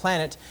of the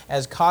planet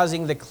as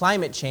causing the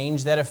climate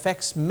change that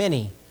affects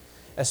many,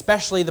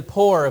 especially the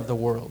poor of the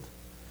world.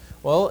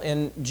 Well,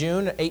 in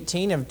June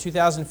 18 of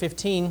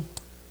 2015,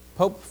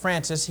 Pope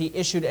Francis, he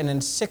issued an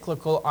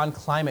encyclical on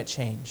climate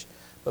change.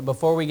 But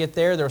before we get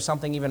there was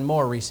something even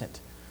more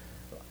recent.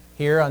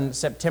 Here on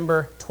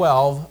September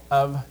 12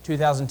 of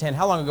 2010.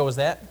 How long ago was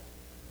that?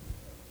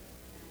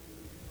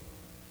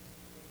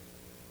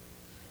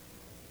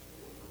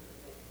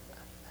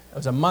 It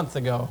was a month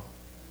ago.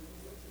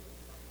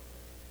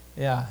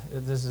 Yeah,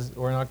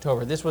 we're in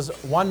October. This was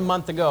 1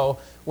 month ago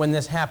when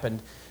this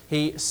happened.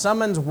 He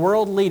summons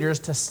world leaders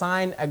to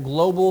sign a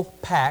global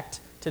pact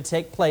to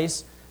take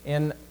place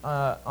on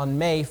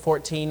May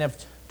 14 of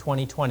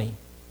 2020.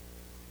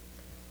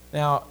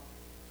 Now,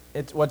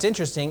 what's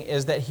interesting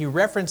is that he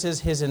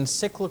references his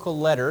encyclical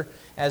letter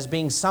as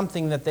being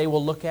something that they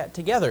will look at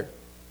together.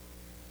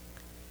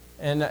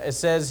 And it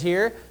says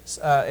here,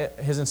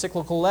 his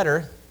encyclical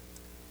letter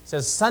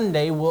says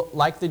Sunday,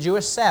 like the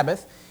Jewish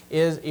Sabbath,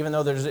 even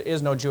though there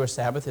is no Jewish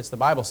Sabbath, it's the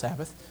Bible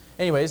Sabbath,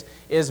 anyways,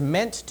 is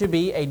meant to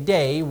be a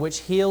day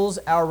which heals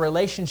our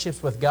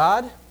relationships with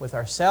God, with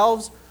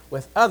ourselves,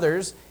 with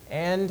others,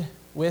 and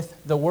with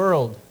the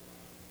world.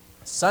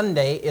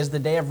 Sunday is the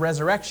day of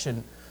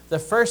resurrection, the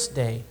first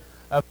day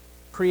of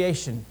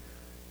creation.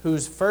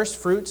 whose first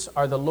fruits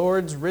are the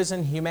Lord's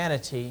risen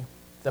humanity,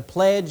 the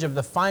pledge of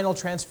the final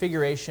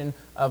transfiguration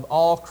of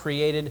all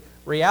created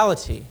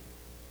reality.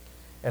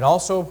 It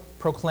also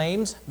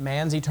proclaims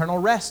man's eternal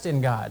rest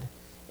in God.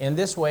 In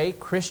this way,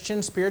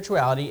 Christian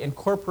spirituality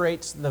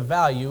incorporates the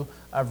value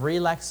of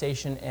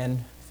relaxation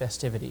and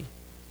festivity.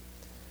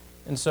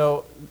 And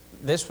so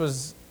this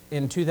was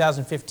in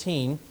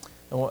 2015,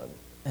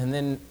 and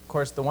then, of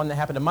course, the one that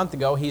happened a month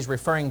ago, he's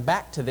referring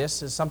back to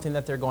this as something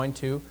that they're going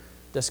to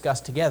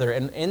discuss together.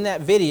 And in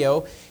that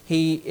video,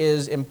 he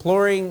is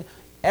imploring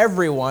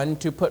everyone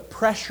to put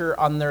pressure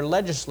on their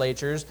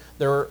legislatures,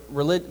 their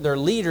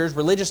leaders,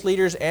 religious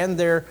leaders, and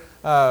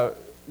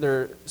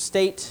their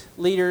state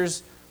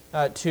leaders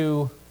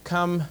to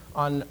come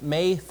on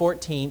May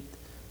 14th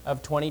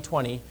of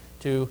 2020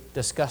 to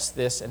discuss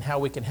this and how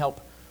we can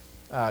help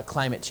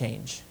climate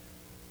change.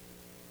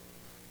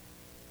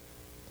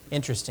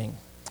 Interesting.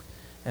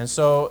 And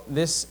so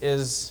this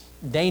is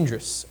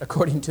dangerous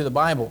according to the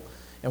Bible.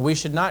 And we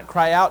should not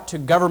cry out to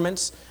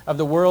governments of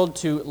the world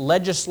to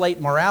legislate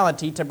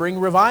morality to bring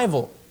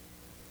revival.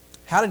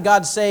 How did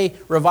God say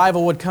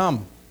revival would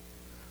come?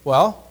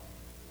 Well,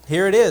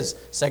 here it is,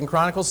 2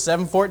 Chronicles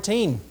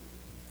 7:14.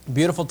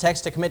 Beautiful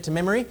text to commit to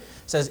memory. It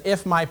says,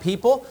 "If my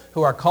people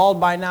who are called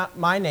by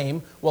my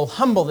name will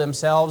humble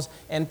themselves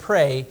and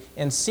pray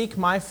and seek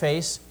my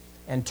face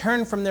and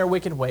turn from their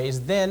wicked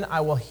ways, then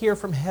I will hear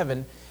from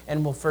heaven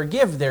and will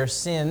forgive their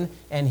sin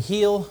and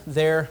heal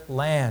their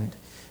land."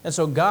 And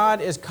so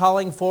God is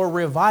calling for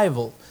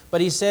revival.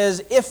 But He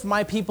says, if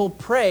my people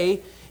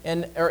pray,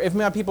 or if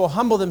my people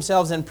humble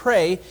themselves and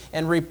pray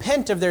and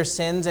repent of their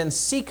sins and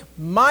seek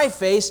my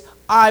face,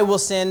 I will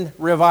send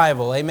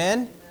revival.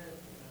 Amen?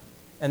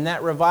 And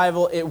that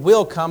revival, it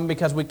will come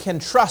because we can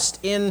trust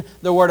in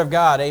the Word of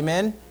God.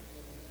 Amen?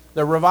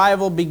 The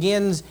revival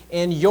begins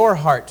in your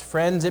heart,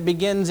 friends. It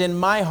begins in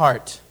my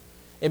heart.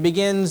 It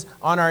begins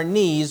on our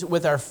knees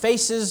with our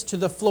faces to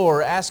the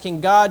floor,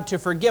 asking God to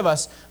forgive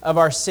us of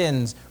our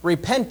sins,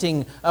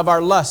 repenting of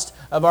our lust,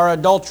 of our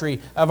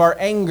adultery, of our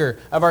anger,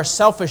 of our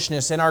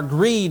selfishness, and our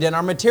greed and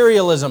our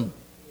materialism.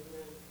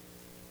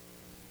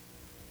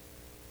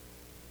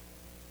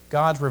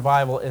 God's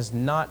revival is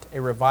not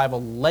a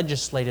revival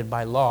legislated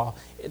by law.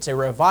 It's a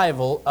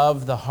revival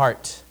of the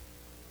heart.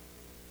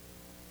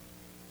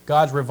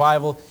 God's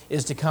revival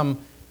is to come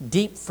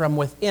deep from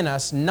within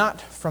us, not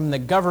from the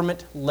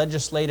government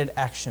legislated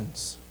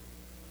actions.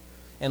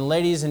 And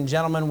ladies and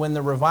gentlemen, when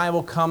the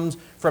revival comes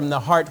from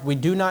the heart, we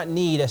do not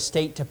need a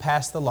state to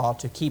pass the law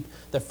to keep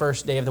the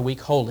first day of the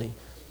week holy.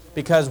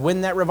 Because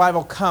when that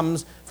revival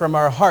comes from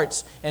our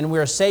hearts and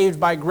we're saved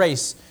by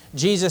grace,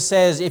 Jesus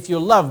says, if you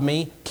love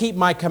me, keep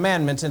my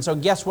commandments. And so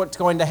guess what's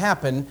going to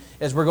happen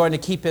is we're going to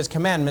keep His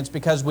commandments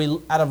because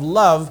out of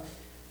love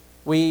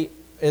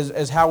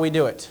is how we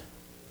do it.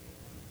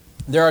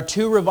 There are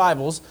two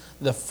revivals,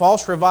 the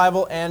false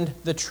revival and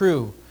the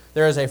true.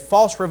 There is a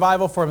false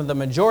revival for the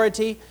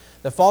majority.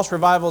 The false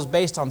revival is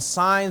based on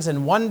signs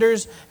and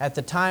wonders at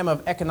the time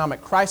of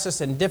economic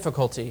crisis and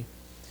difficulty.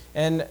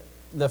 And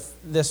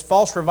this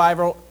false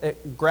revival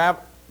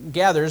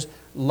gathers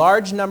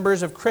large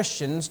numbers of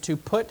Christians to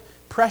put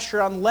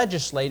pressure on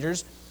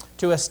legislators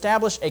to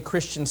establish a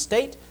Christian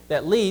state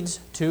that leads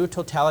to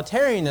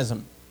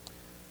totalitarianism.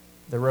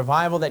 The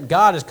revival that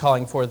God is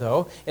calling for,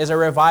 though, is a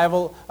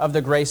revival of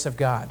the grace of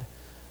God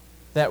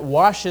that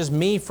washes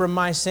me from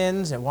my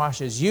sins, it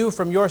washes you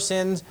from your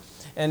sins,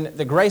 and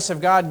the grace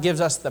of God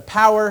gives us the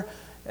power.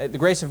 The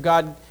grace of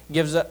God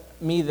gives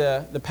me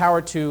the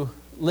power to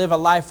live a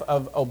life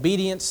of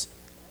obedience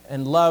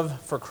and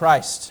love for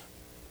Christ.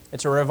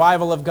 It's a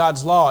revival of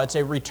God's law. It's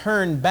a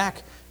return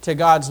back to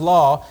God's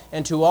law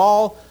and to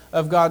all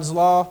of God's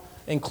law,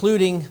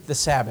 including the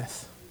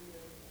Sabbath.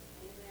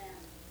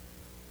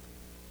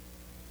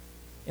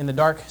 In the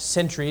dark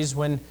centuries,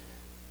 when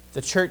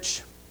the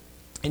church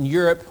in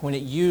Europe, when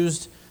it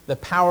used the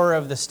power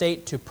of the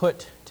state to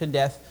put to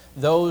death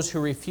those who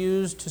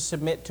refused to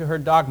submit to her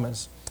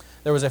dogmas,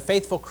 there was a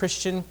faithful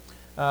Christian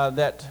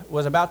that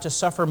was about to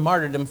suffer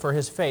martyrdom for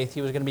his faith.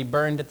 He was going to be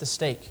burned at the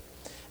stake.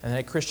 And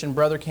a Christian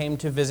brother came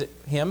to visit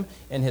him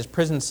in his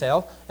prison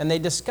cell, and they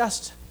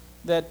discussed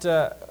that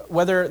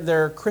whether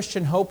their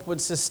Christian hope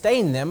would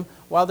sustain them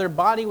while their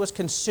body was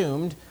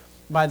consumed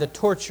by the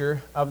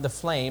torture of the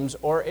flames,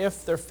 or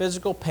if their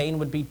physical pain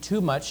would be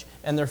too much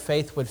and their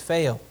faith would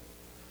fail.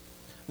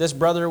 This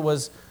brother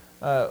was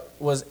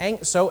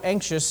so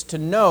anxious to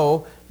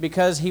know,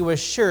 because he was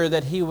sure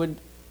that he would,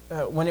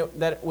 when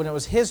it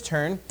was his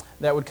turn,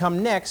 that would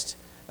come next,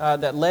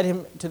 that led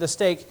him to the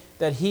stake,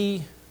 that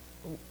he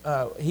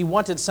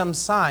wanted some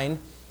sign,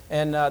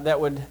 and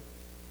that would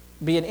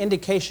be an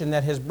indication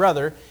that his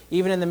brother,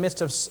 even in the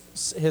midst of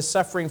his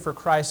suffering for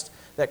Christ,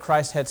 that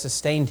Christ had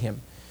sustained him.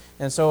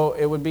 And so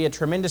it would be a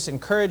tremendous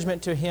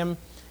encouragement to him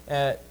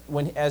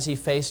as he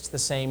faced the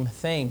same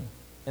thing.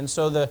 And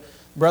so the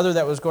brother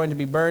that was going to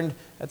be burned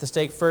at the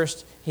stake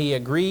first, he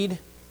agreed,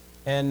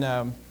 and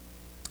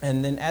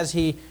then as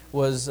he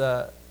was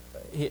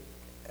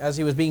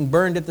being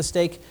burned at the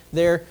stake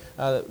there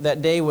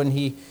that day, when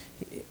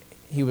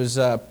he was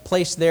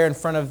placed there in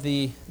front of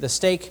the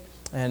stake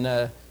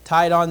and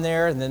tied on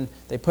there, and then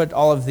they put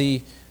all of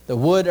the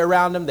wood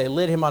around him. They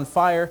lit him on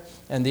fire,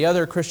 and the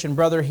other Christian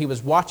brother, he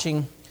was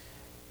watching.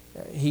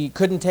 He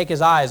couldn't take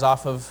his eyes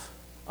off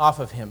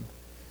of him.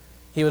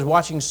 He was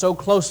watching so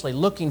closely,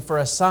 looking for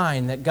a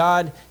sign that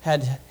God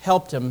had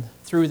helped him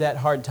through that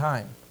hard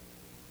time.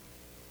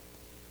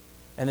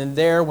 And then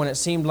there, when it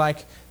seemed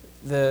like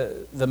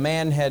the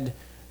man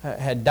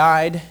had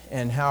died,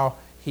 and how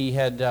he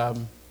had,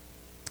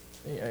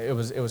 it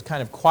was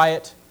kind of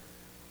quiet,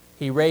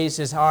 he raised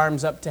his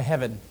arms up to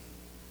heaven.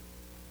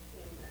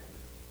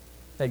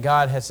 That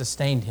God had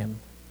sustained him,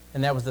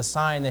 and that was the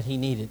sign that he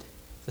needed,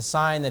 the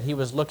sign that he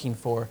was looking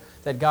for.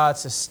 That God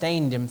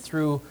sustained him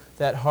through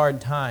that hard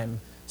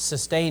time,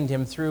 sustained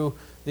him through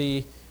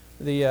the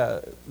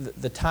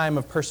time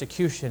of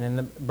persecution and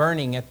the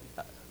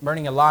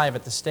burning alive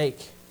at the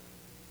stake.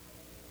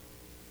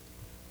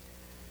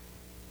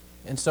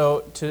 And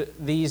so to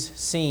these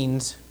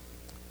scenes,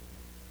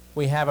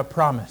 we have a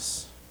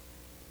promise.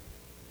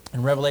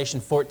 In Revelation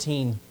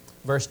 14,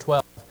 verse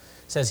 12, it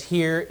says,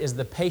 "Here is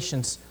the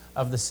patience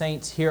of the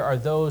saints. Here are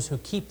those who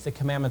keep the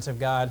commandments of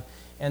God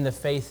and the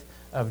faith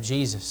of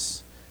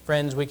Jesus."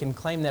 Friends, we can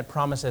claim that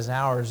promise as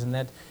ours, and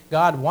that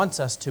God wants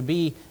us to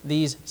be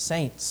these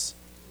saints.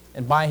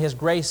 And by His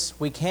grace,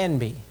 we can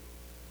be,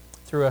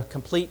 through a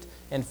complete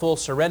and full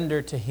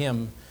surrender to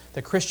Him.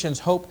 The Christian's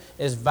hope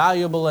is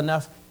valuable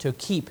enough to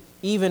keep,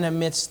 even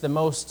amidst the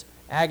most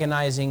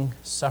agonizing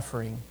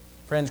suffering.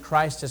 Friends,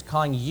 Christ is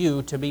calling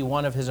you to be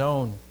one of His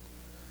own,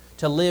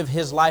 to live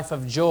His life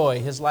of joy,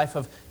 His life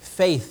of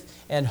faith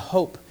and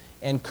hope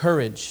and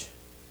courage.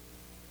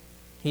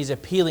 He's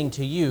appealing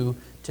to you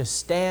to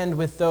stand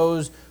with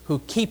those who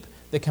keep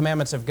the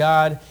commandments of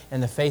God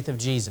and the faith of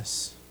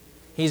Jesus.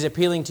 He's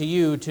appealing to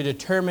you to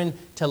determine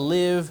to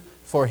live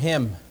for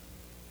Him.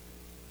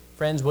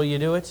 Friends, will you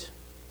do it?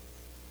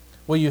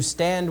 Will you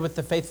stand with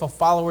the faithful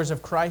followers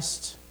of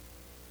Christ?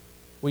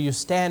 Will you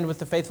stand with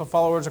the faithful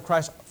followers of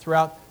Christ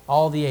throughout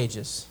all the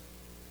ages?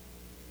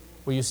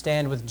 Will you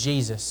stand with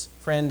Jesus?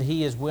 Friend,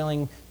 He is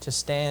willing to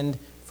stand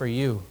for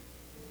you.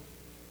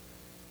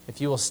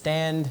 If you will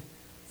stand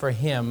for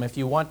Him, if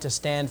you want to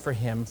stand for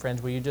Him,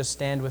 friends, will you just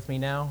stand with me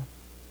now?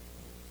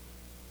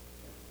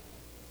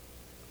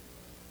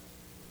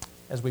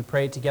 As we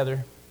pray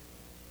together.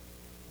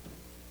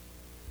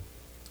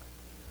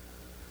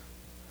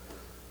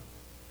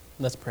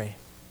 Let's pray.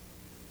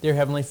 Dear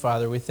Heavenly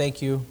Father, we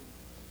thank You.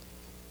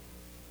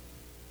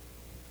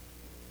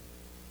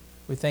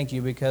 We thank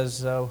You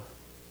because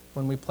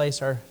when we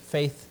place our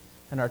faith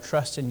and our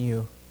trust in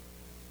You,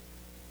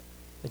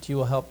 that You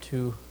will help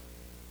to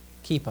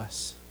keep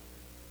us.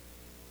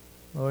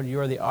 Lord, You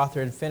are the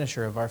author and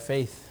finisher of our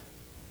faith.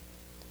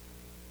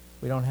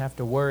 We don't have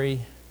to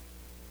worry.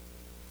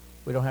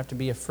 We don't have to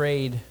be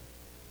afraid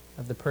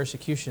of the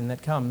persecution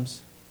that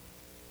comes,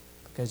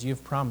 because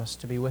You've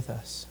promised to be with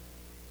us,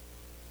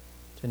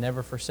 to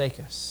never forsake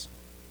us.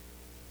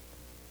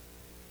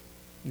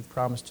 You've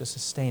promised to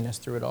sustain us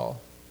through it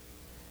all.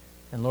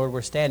 And Lord,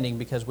 we're standing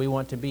because we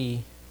want to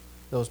be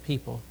those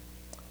people.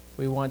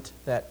 We want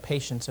that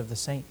patience of the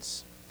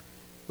saints.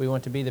 We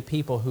want to be the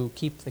people who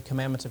keep the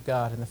commandments of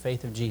God and the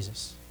faith of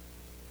Jesus.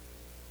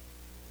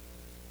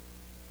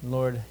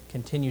 Lord,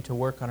 continue to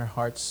work on our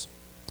hearts.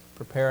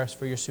 Prepare us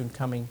for Your soon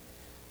coming.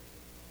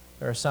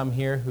 There are some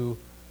here who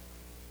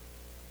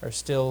are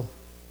still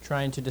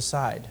trying to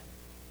decide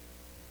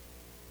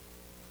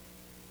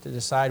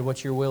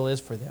what Your will is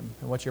for them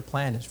and what Your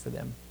plan is for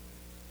them.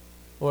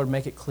 Lord,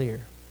 make it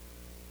clear.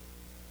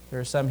 There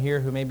are some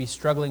here who may be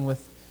struggling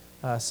with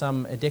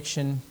some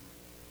addiction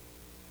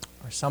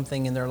or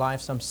something in their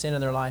life, some sin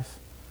in their life.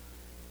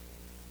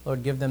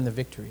 Lord, give them the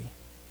victory.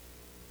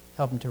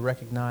 Help them to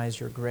recognize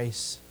Your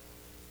grace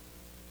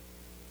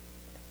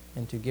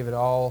and to give it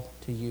all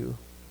to You.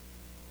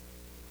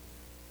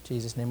 In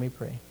Jesus' name we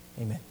pray.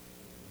 Amen.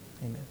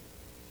 Amen.